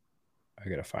 I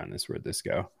gotta find this. Where'd this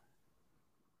go?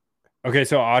 Okay,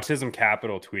 so Autism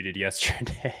Capital tweeted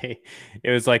yesterday.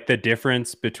 It was like the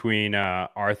difference between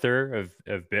Arthur of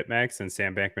BitMEX and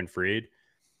Sam Bankman-Fried.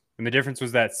 And the difference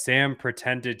was that Sam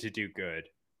pretended to do good.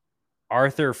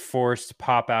 Arthur forced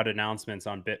pop-out announcements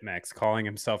on BitMEX, calling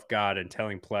himself God and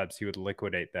telling plebs he would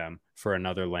liquidate them for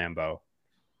another Lambo.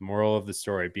 Moral of the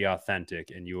story, be authentic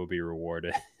and you will be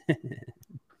rewarded.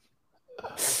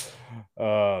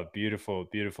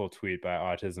 Beautiful tweet by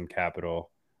Autism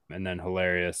Capital. And then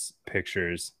hilarious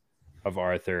pictures of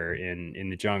Arthur in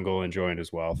the jungle enjoying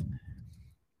his wealth.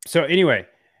 So anyway,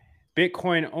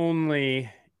 Bitcoin only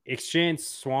exchange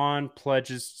Swan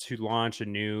pledges to launch a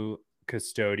new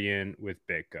custodian with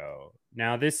BitGo.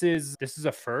 Now this is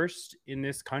a first in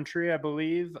this country, I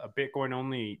believe, a Bitcoin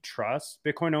only trust,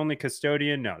 Bitcoin only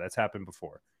custodian. No, that's happened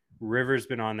before. River's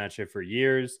been on that shit for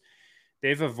years.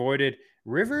 They've avoided.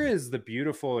 River is the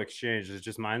beautiful exchange that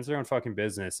just minds their own fucking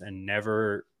business and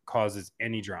never causes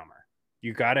any drama.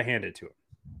 You got to hand it to them.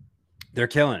 They're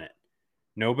killing it.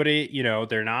 Nobody,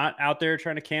 they're not out there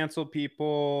trying to cancel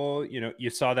people. You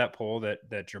saw that poll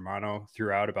that Germano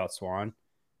threw out about Swan.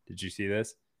 Did you see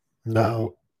this?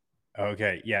 No.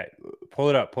 Okay, yeah, pull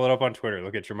it up on Twitter.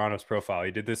 Look at Germano's profile.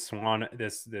 He did this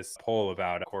poll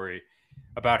about Corey,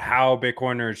 about how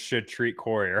Bitcoiners should treat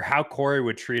Corey, or how Corey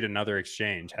would treat another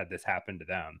exchange had this happened to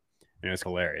them. And it was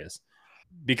hilarious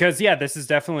because this is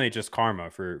definitely just karma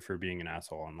for being an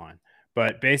asshole online.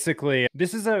 But basically,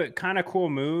 this is a kind of cool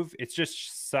move. It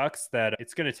just sucks that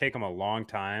it's going to take them a long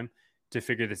time to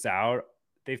figure this out.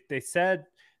 They said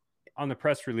on the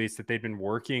press release that they've been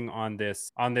working on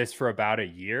this for about a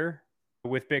year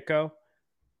with BitGo,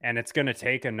 and it's going to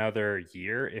take another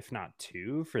year, if not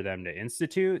two, for them to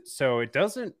institute. So it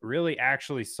doesn't really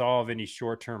actually solve any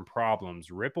short-term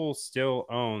problems. Ripple still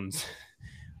owns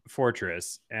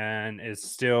Fortress and is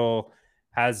still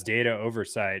has data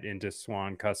oversight into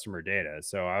Swan customer data.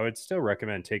 So I would still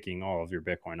recommend taking all of your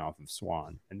Bitcoin off of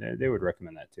Swan, and they would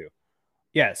recommend that too.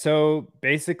 Yeah, so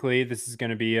basically, this is going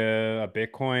to be a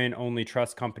Bitcoin only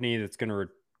trust company that's going to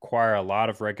require a lot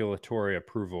of regulatory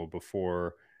approval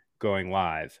before going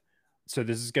live. So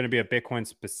this is going to be a Bitcoin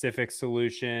specific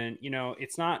solution.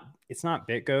 It's not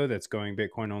BitGo that's going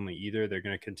Bitcoin only either. They're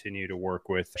going to continue to work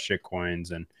with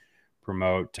shitcoins and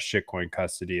promote shitcoin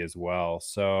custody as well.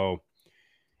 So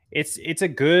it's a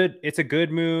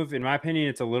good move in my opinion.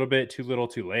 It's a little bit too little,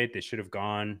 too late. They should have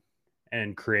gone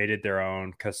and created their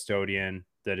own custodian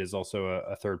that is also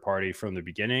a third party from the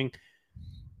beginning.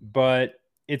 But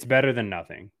it's better than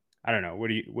nothing. I don't know. What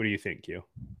do you think, Q?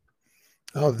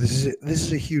 Oh, this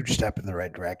is a huge step in the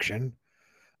right direction.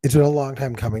 It's been a long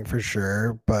time coming for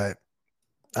sure, but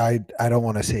I don't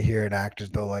want to sit here and act as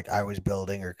though like I was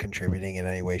building or contributing in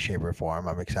any way, shape, or form.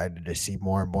 I'm excited to see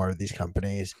more and more of these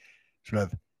companies sort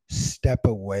of step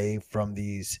away from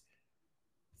these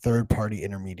third party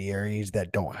intermediaries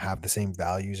that don't have the same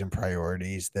values and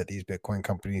priorities that these Bitcoin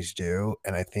companies do.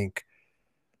 And I think,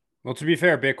 Well, to be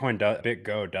fair,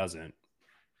 BitGo doesn't.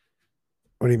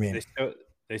 what do you mean?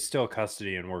 They still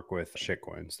custody and work with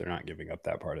shitcoins. They're not giving up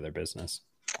that part of their business.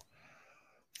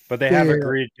 But they have Fair,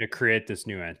 agreed to create this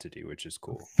new entity, which is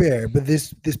cool. fair, but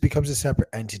this becomes a separate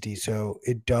entity, so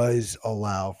it does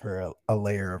allow for a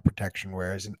layer of protection.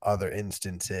 Whereas in other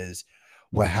instances,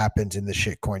 what happens in the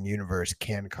shitcoin universe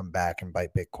can come back and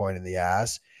bite Bitcoin in the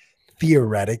ass.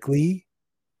 Theoretically,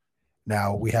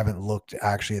 Now, we haven't looked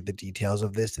actually at the details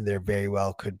of this, and there very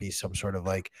well could be some sort of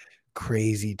like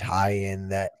crazy tie-in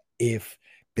that if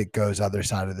BitGo's other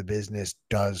side of the business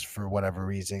does, for whatever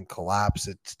reason, collapse,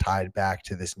 it's tied back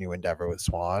to this new endeavor with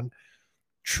Swan.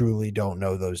 Truly don't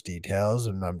know those details,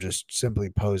 and I'm just simply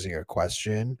posing a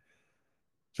question.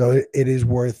 So it is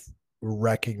worth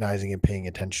recognizing and paying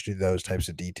attention to those types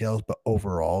of details. But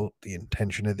overall, the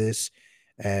intention of this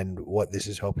and what this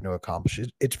is hoping to accomplish,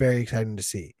 it's very exciting to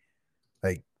see.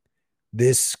 Like,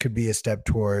 this could be a step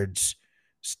towards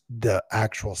the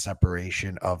actual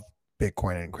separation of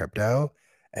Bitcoin and crypto.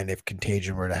 And if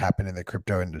contagion were to happen in the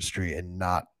crypto industry and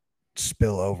not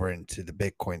spill over into the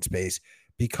Bitcoin space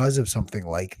because of something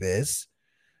like this,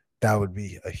 that would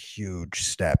be a huge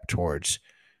step towards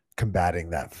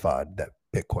combating that FUD that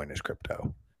Bitcoin is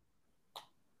crypto.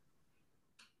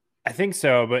 I think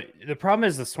so, but the problem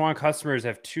is the Swan customers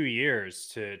have 2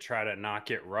 years to try to not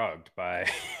get rugged by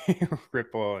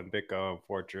Ripple and Bitco and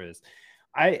Fortress.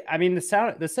 I mean the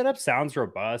setup sounds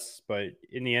robust, but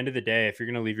in the end of the day, if you're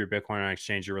going to leave your Bitcoin on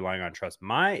exchange, you're relying on trust.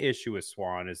 My issue with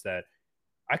Swan is that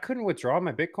I couldn't withdraw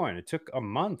my Bitcoin. It took a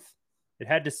month. It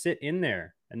had to sit in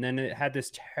there, and then it had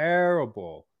this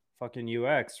terrible fucking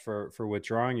UX for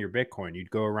withdrawing your Bitcoin. You'd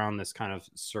go around this kind of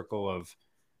circle of,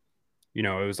 it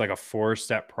was like a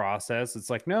 4-step process. It's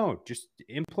like, no, just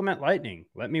implement Lightning.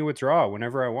 Let me withdraw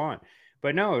whenever I want.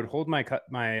 But no, it would hold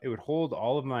it would hold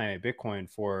all of my Bitcoin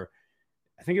for,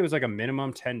 I think it was like a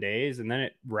minimum 10 days, and then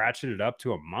it ratcheted up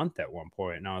to a month at one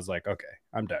point. And I was like, okay,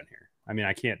 I'm done here. I mean,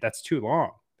 I can't. That's too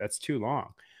long. That's too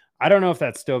long. I don't know if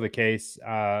that's still the case.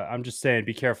 I'm just saying,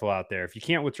 be careful out there. If you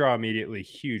can't withdraw immediately,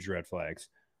 huge red flags.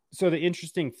 So the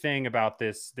interesting thing about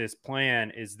this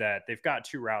plan is that they've got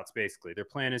 2 routes basically. Their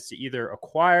plan is to either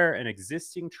acquire an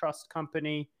existing trust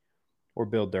company or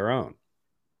build their own.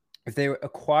 If they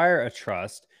acquire a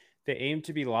trust, they aim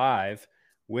to be live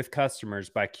with customers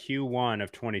by Q1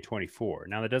 of 2024.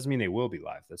 Now, that doesn't mean they will be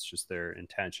live. That's just their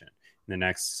intention in the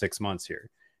next 6 months here.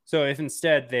 So if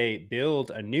instead they build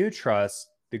a new trust,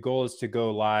 the goal is to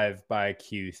go live by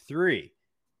Q3.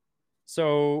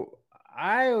 So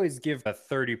I always give a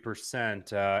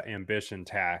 30% ambition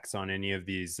tax on any of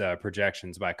these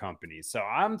projections by companies. So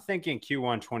I'm thinking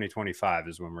Q1 2025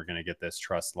 is when we're going to get this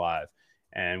trust live.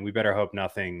 And we better hope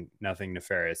nothing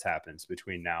nefarious happens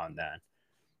between now and then.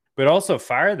 But also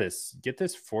get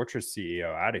this Fortress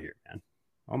CEO out of here, man.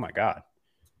 Oh my God.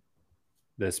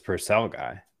 This Purcell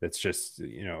guy that's just,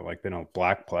 like been a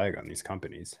black plague on these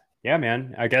companies. Yeah,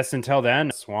 man. I guess until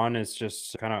then, Swan is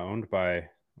just kind of owned by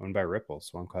Ripple.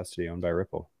 Swan custody owned by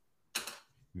Ripple.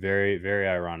 Very, very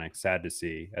ironic. Sad to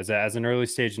see. As an early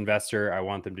stage investor, I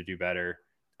want them to do better.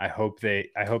 I hope they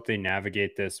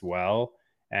navigate this well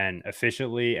and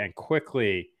efficiently and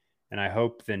quickly. And I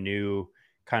hope the new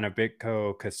kind of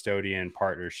Bitco custodian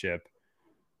partnership,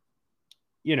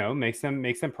 makes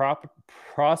them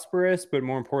prosperous, but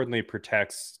more importantly,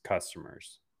 protects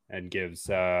customers and gives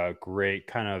great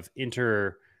kind of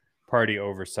inter-party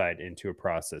oversight into a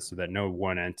process so that no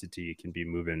one entity can be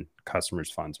moving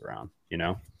customers' funds around,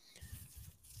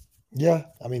 Yeah,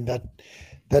 I mean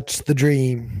that's the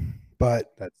dream,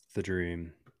 but that's the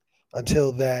dream.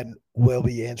 Until then, we'll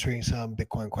be answering some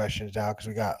Bitcoin questions now because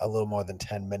we got a little more than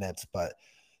 10 minutes. But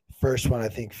first one I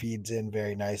think feeds in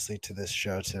very nicely to this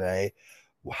show today.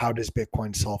 How does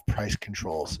Bitcoin solve price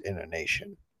controls in a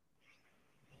nation?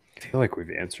 I feel like we've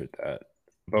answered that,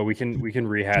 but we can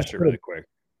rehash it really quick.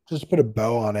 Just to put a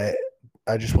bow on it,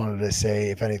 I just wanted to say,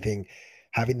 if anything,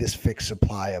 having this fixed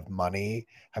supply of money,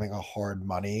 having a hard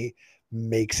money,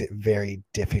 makes it very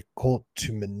difficult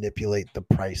to manipulate the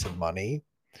price of money.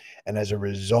 And as a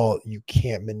result, you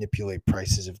can't manipulate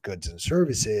prices of goods and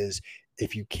services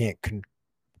if you can't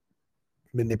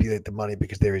manipulate the money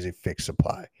because there is a fixed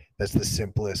supply. That's the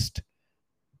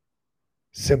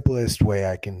simplest way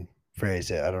I can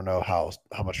phrase it. I don't know how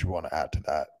much you want to add to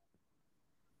that.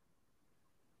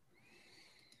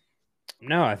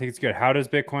 No, I think it's good. How does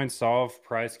Bitcoin solve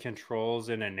price controls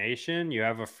in a nation? You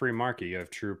have a free market. You have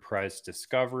true price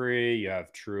discovery. You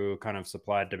have true kind of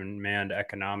supply demand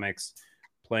economics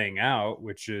playing out,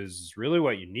 which is really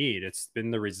what you need. It's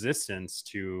been the resistance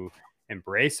to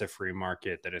embrace a free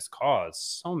market that has caused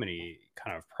so many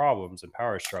kind of problems and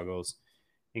power struggles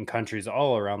in countries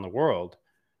all around the world.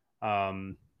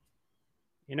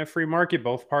 In a free market,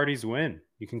 both parties win.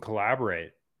 You can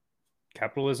collaborate.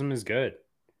 Capitalism is good.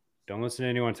 Don't listen to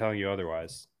anyone telling you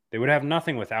otherwise. They would have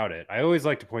nothing without it. I always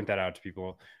like to point that out to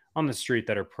people on the street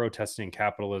that are protesting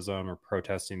capitalism or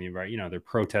protesting the environment. They're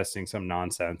protesting some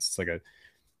nonsense. It's like a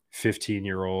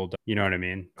 15-year-old, you know what I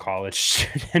mean, college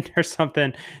student or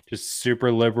something, just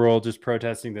super liberal, just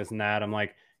protesting this and that. I'm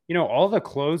like, all the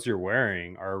clothes you're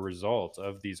wearing are a result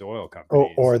of these oil Or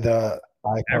companies. the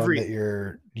iPhone Every that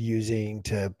you're using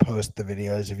to post the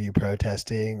videos of you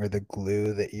protesting, or the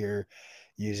glue that you're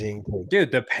using to.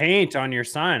 Dude, the paint on your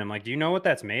sign, I'm like, do you know what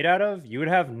that's made out of? You would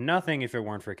have nothing if it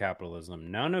weren't for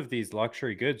capitalism. None of these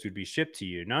luxury goods would be shipped to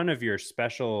you. None of your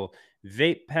special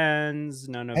vape pens,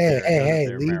 Hey, hey, none of hey,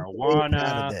 their leave the vapes out of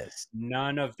marijuana, this.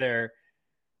 none of their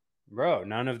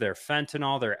none of their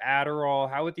fentanyl, their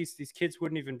Adderall. How would these kids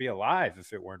wouldn't even be alive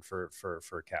if it weren't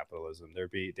for capitalism?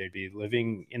 They'd be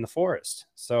living in the forest.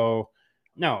 So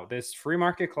no, this free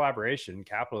market collaboration,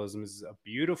 capitalism is a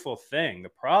beautiful thing. The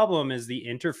problem is the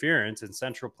interference and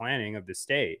central planning of the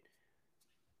state.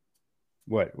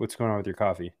 What's going on with your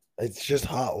coffee? It's just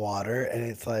hot water, and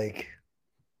it's like,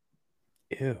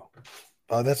 Ew.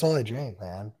 oh, that's all I drink,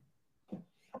 man. I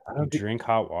You don't think drink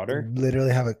hot I water?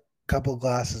 literally have a couple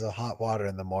glasses of hot water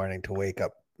in the morning to wake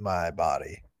up my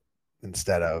body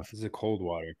instead of This is a cold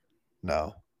water.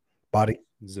 no. Body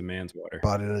This is a man's water.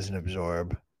 body doesn't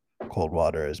absorb cold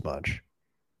water as much.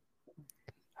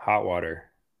 Hot water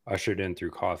ushered in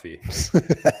through coffee.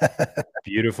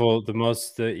 Beautiful, the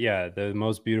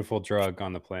most beautiful drug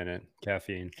on the planet,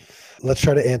 caffeine. Let's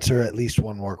try to answer at least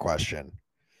one more question.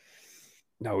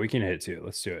 No, we can hit it too.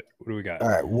 Let's do it. What do we got? All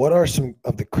right. What are some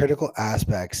of the critical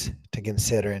aspects to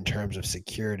consider in terms of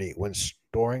security when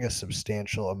storing a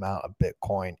substantial amount of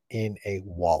Bitcoin in a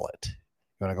wallet?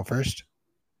 You want to go first?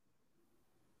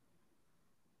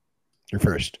 You're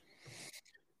first.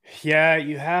 Yeah,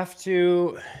 you have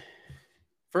to.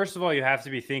 First of all, you have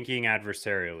to be thinking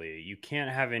adversarially. You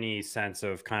can't have any sense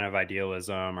of kind of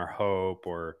idealism or hope,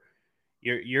 or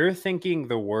you're thinking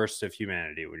the worst of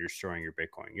humanity when you're storing your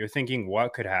Bitcoin. You're thinking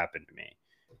what could happen to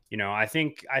me. I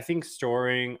think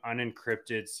storing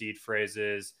unencrypted seed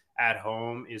phrases at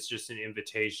home is just an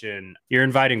invitation. You're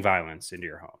inviting violence into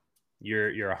your home.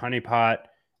 You're a honeypot,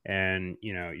 and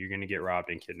you're going to get robbed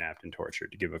and kidnapped and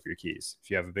tortured to give up your keys if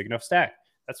you have a big enough stack.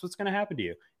 That's what's going to happen to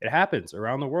you. It happens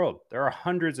around the world. There are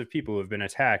hundreds of people who have been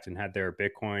attacked and had their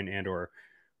Bitcoin and or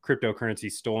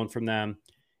cryptocurrency stolen from them.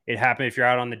 It happened. If you're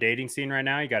out on the dating scene right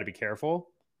now, you got to be careful.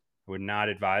 I would not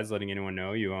advise letting anyone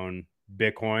know you own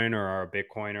Bitcoin or are a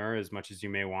Bitcoiner as much as you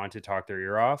may want to talk their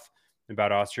ear off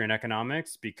about Austrian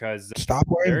economics, because Stop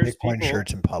wearing there's Bitcoin people.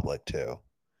 shirts in public too.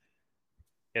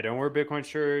 Yeah, don't wear Bitcoin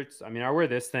shirts. I mean, I wear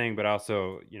this thing, but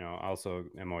also,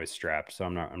 am always strapped, so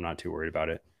I'm not too worried about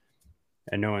it.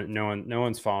 And no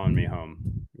one's following me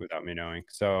home without me knowing.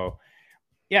 So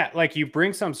yeah, like you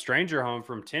bring some stranger home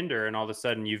from Tinder and all of a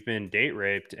sudden you've been date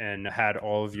raped and had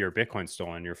all of your Bitcoin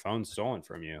stolen, your phone stolen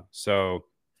from you. So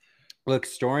look,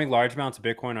 storing large amounts of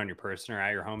Bitcoin on your person or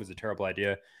at your home is a terrible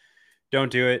idea.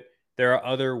 Don't do it. There are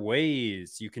other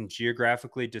ways you can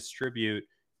geographically distribute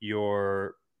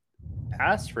your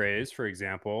passphrase, for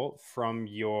example, from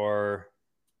your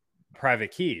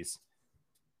private keys.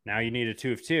 Now you need a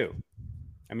 2 of 2.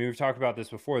 I mean, we've talked about this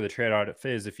before. The trade-off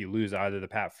is if you lose either the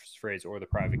passphrase or the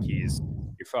private keys,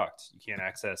 you're fucked. You can't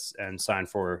access and sign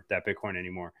for that Bitcoin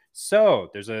anymore. So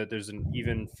there's an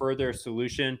even further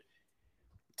solution.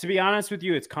 To be honest with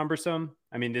you, it's cumbersome.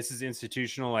 I mean, this is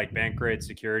institutional, like bank grade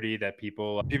security that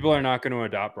people are not going to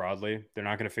adopt broadly. They're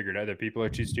not going to figure it out. Other people are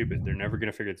too stupid. They're never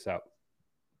going to figure this out.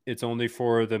 It's only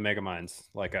for the mega minds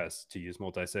like us to use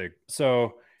multi-sig.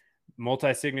 So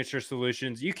multi-signature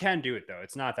solutions, you can do it though.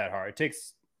 It's not that hard. It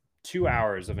takes 2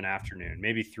 hours of an afternoon,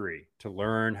 maybe 3, to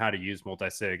learn how to use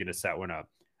multi-sig and to set one up.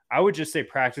 I would just say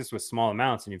practice with small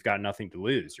amounts and you've got nothing to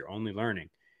lose. You're only learning.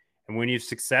 And when you've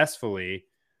successfully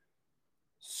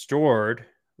stored,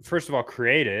 first of all,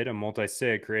 created a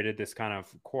multi-sig, created this kind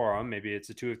of quorum, maybe it's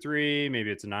a 2 of 3,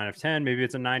 maybe it's a 9 of 10, maybe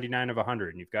it's a 99 of 100,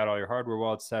 and you've got all your hardware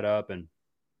wallets set up and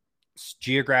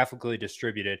geographically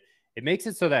distributed, it makes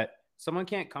it so that someone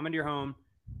can't come into your home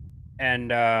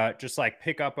and just like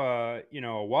pick up a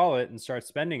wallet and start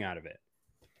spending out of it,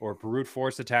 or brute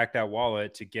force attack that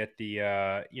wallet to get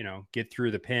the get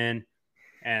through the pin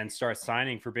and start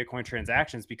signing for Bitcoin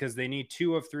transactions because they need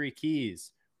 2 of 3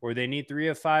 keys, or they need 3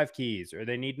 of 5 keys, or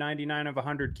they need 99 of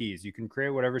 100 keys. You can create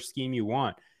whatever scheme you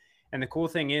want. And the cool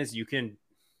thing is you can,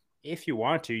 if you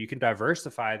want to, you can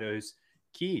diversify those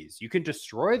keys. You can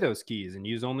destroy those keys and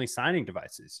use only signing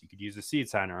devices. You could use a seed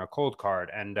signer, a cold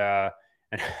card, and a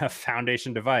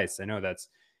foundation device. I know that's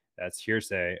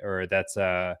hearsay, or that's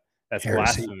Heresy.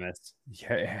 blasphemous.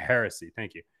 Heresy.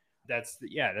 Thank you.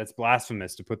 That's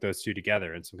blasphemous to put those two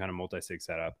together in some kind of multi-sig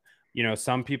setup.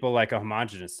 Some people like a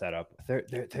homogeneous setup.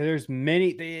 There's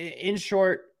many. In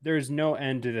short, there's no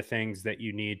end to the things that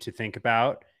you need to think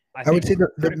about. I would say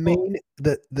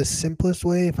the simplest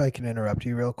way, if I can interrupt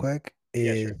you real quick,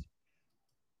 is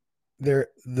sure.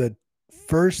 the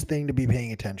first thing to be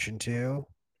paying attention to,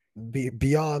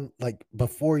 beyond like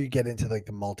before you get into like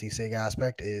the multi-sig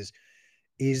aspect, is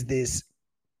this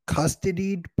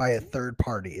custodied by a third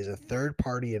party? Is a third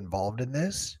party involved in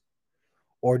this,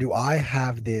 or do I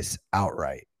have this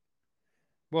outright?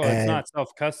 Well, it's And not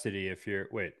self custody if you're.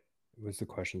 Wait, what's the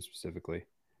question specifically?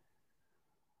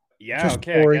 Yeah. just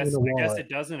Okay. I storing in guess. a I guess wallet. it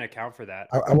doesn't account for that.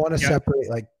 I want to Yeah. separate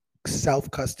like self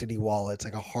custody wallets,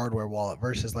 like a hardware wallet,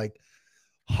 versus like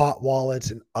hot wallets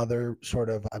and other sort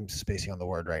of, I'm spacing on the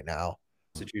word right now,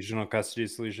 Institutional custody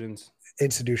solutions.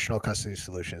 institutional custody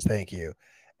solutions. Thank you.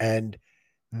 And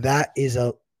that is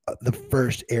the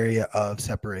first area of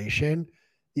separation.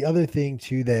 The other thing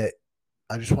too that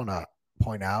I just want to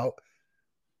point out,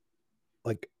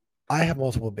 like I have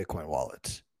multiple Bitcoin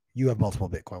wallets. You have multiple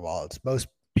Bitcoin wallets. Most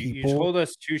You people, told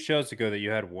us 2 shows ago that you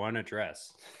had one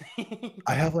address.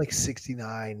 I have like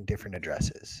 69 different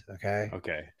addresses. Okay.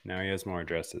 Okay. Now he has more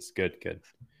addresses. Good. Good.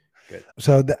 Good.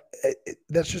 So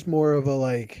that's just more of a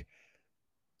like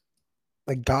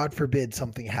God forbid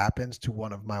something happens to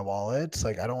one of my wallets.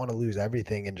 Like I don't want to lose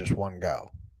everything in just one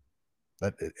go.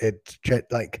 That it's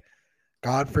like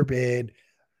God forbid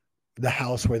the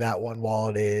house where that one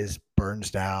wallet is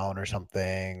burns down or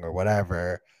something or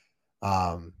whatever.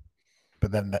 Um,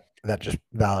 but then that just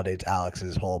validates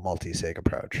Alex's whole multi-sig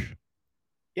approach.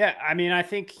 Yeah, I mean, I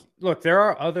think look, there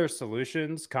are other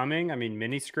solutions coming. I mean,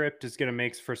 Miniscript is going to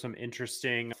make for some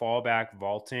interesting fallback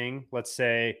vaulting. Let's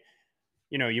say,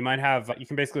 you might have you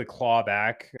can basically claw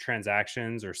back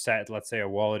transactions or set. Let's say a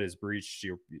wallet is breached,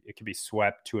 it could be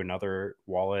swept to another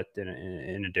wallet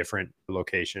in a different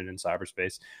location in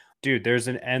cyberspace. Dude, there's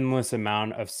an endless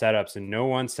amount of setups, and no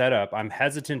one setup. I'm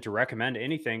hesitant to recommend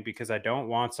anything because I don't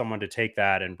want someone to take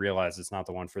that and realize it's not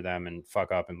the one for them and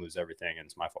fuck up and lose everything, and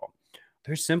it's my fault.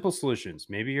 There's simple solutions.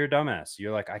 Maybe you're a dumbass.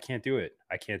 You're like, I can't do it.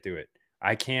 I can't do it.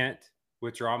 I can't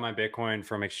withdraw my Bitcoin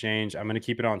from exchange. I'm going to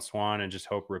keep it on Swan and just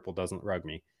hope Ripple doesn't rug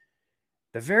me.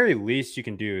 The very least you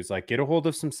can do is like get a hold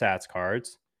of some Sats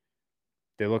cards.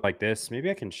 They look like this.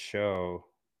 Maybe I can show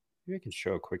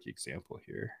a quick example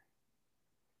here.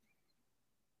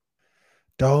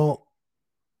 Don't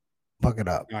fuck it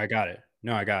up. No, I got it.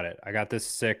 No, I got it. I got this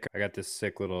sick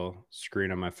little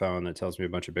screen on my phone that tells me a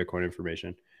bunch of Bitcoin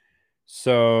information.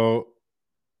 So,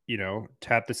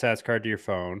 tap the Sats card to your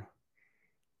phone.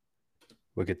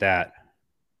 Look at that.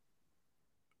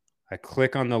 I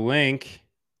click on the link.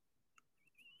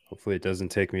 Hopefully it doesn't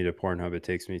take me to Pornhub. It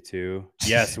takes me to,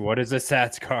 yes, what is a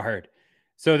Sats card?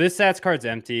 So this Sats card's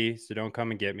empty, so don't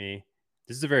come and get me.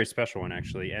 This is a very special one,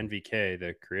 actually. NVK,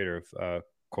 the creator of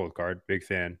Cold Card, big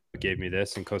fan, gave me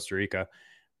this in Costa Rica.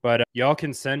 But y'all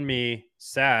can send me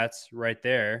Sats right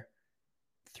there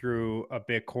through a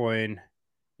Bitcoin,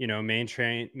 main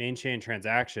chain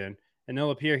transaction, and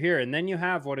they'll appear here. And then you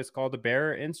have what is called a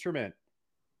bearer instrument.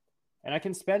 And I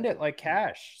can spend it like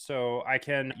cash. So I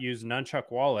can use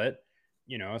Nunchuck Wallet,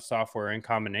 software in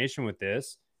combination with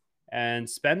this and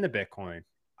spend the Bitcoin.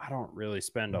 I don't really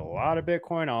spend a lot of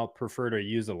Bitcoin. I'll prefer to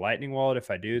use a Lightning Wallet. If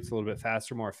I do, it's a little bit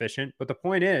faster, more efficient. But the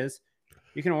point is,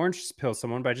 you can orange pill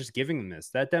someone by just giving them this.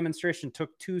 That demonstration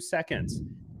took 2 seconds.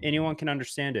 Anyone can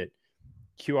understand it.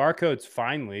 QR codes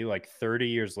finally, like 30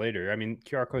 years later. I mean,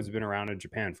 QR codes have been around in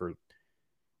Japan for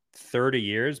 30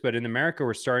 years, but in America,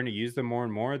 we're starting to use them more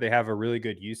and more. They have a really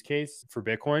good use case for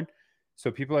Bitcoin. So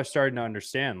people are starting to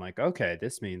understand, like, okay,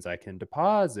 this means I can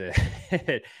deposit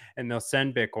and they'll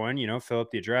send Bitcoin, fill up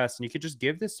the address, and you could just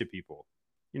give this to people,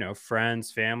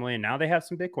 friends, family, and now they have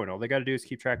some Bitcoin. All they got to do is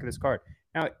keep track of this card.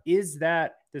 Now, is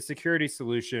that the security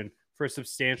solution for a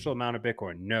substantial amount of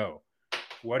Bitcoin? No.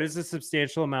 What is a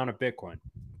substantial amount of Bitcoin?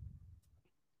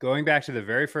 Going back to the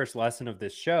very first lesson of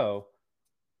this show,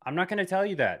 I'm not going to tell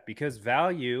you that because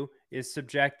value is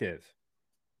subjective.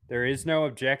 There is no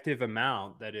objective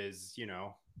amount that is,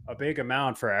 a big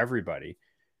amount for everybody.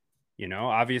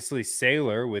 Obviously,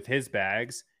 Sailor with his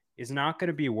bags is not going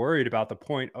to be worried about the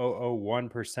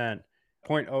 0.001%,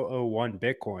 0.001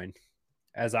 Bitcoin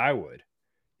as I would.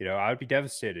 I would be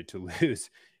devastated to lose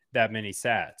that many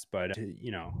sats. But,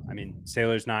 I mean,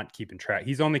 Sailor's not keeping track.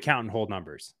 He's only counting whole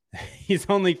numbers. He's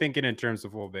only thinking in terms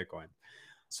of whole Bitcoin.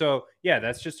 So, yeah,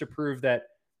 that's just to prove that,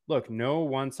 look, no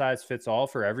one size fits all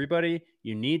for everybody.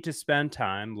 You need to spend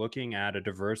time looking at a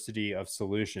diversity of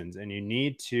solutions, and you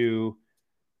need to,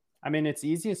 I mean, it's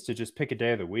easiest to just pick a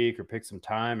day of the week or pick some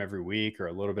time every week or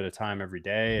a little bit of time every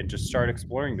day and just start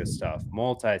exploring this stuff.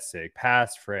 Multi-sig,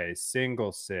 passphrase,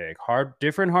 single sig,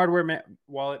 different hardware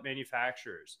wallet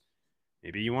manufacturers.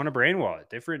 Maybe you want a brain wallet,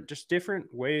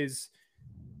 different ways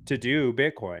to do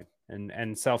Bitcoin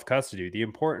and self-custody. The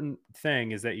important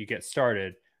thing is that you get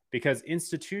started because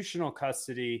institutional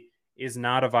custody is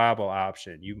not a viable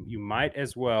option. You might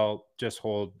as well just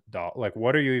hold like,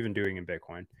 what are you even doing in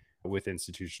Bitcoin with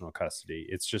institutional custody?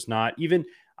 It's just not even.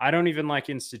 I don't even like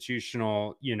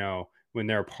institutional, when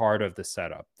they're part of the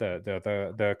setup.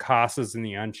 The Casas and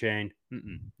the Unchained.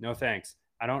 No thanks.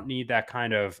 I don't need that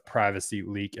kind of privacy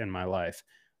leak in my life.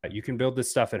 You can build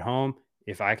this stuff at home.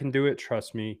 If I can do it,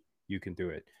 trust me, you can do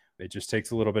it. It just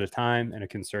takes a little bit of time and a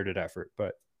concerted effort,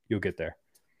 but you'll get there.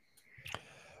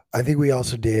 I think we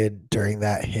also did during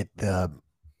that hit the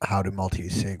how do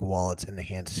multi-sig wallets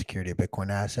enhance the security of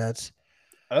Bitcoin assets.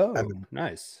 I Oh, mean,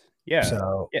 nice. Yeah.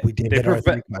 so Yeah. we did They hit our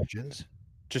prevent, 3 questions.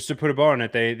 just to put a bow on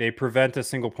it, they prevent a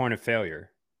single point of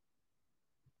failure.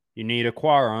 You need a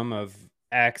quorum of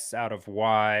X out of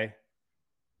Y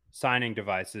signing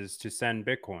devices to send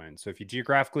Bitcoin. So if you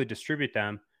geographically distribute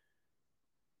them,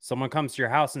 someone comes to your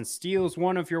house and steals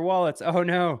one of your wallets. Oh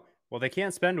no. Well, they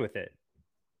can't spend with it.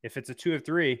 If it's a 2 of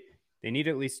 3, they need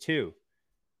at least 2.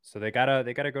 So they gotta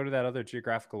go to that other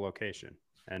geographical location,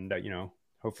 and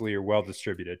hopefully you're well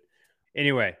distributed.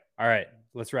 Anyway, all right,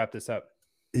 let's wrap this up.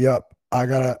 Yep, I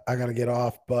gotta get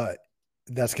off, but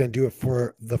that's gonna do it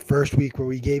for the first week where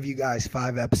we gave you guys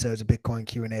 5 episodes of Bitcoin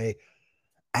Q&A.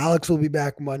 Alex will be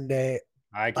back Monday.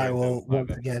 I I gave them will 5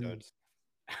 once again, episodes.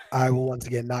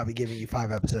 not be giving you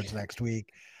 5 episodes next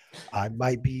week. I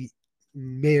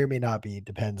may or may not be,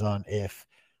 depends on if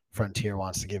Frontier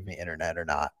wants to give me internet or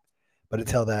not. But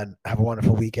until then, have a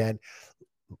wonderful weekend.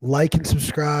 Like and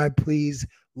subscribe, please.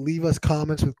 Leave us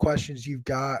comments with questions you've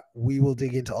got. We will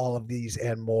dig into all of these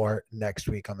and more next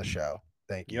week on the show.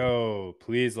 Thank you. Yo,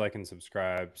 please like and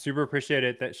subscribe. Super appreciate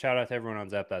it. That shout out to everyone on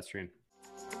Zap That Stream.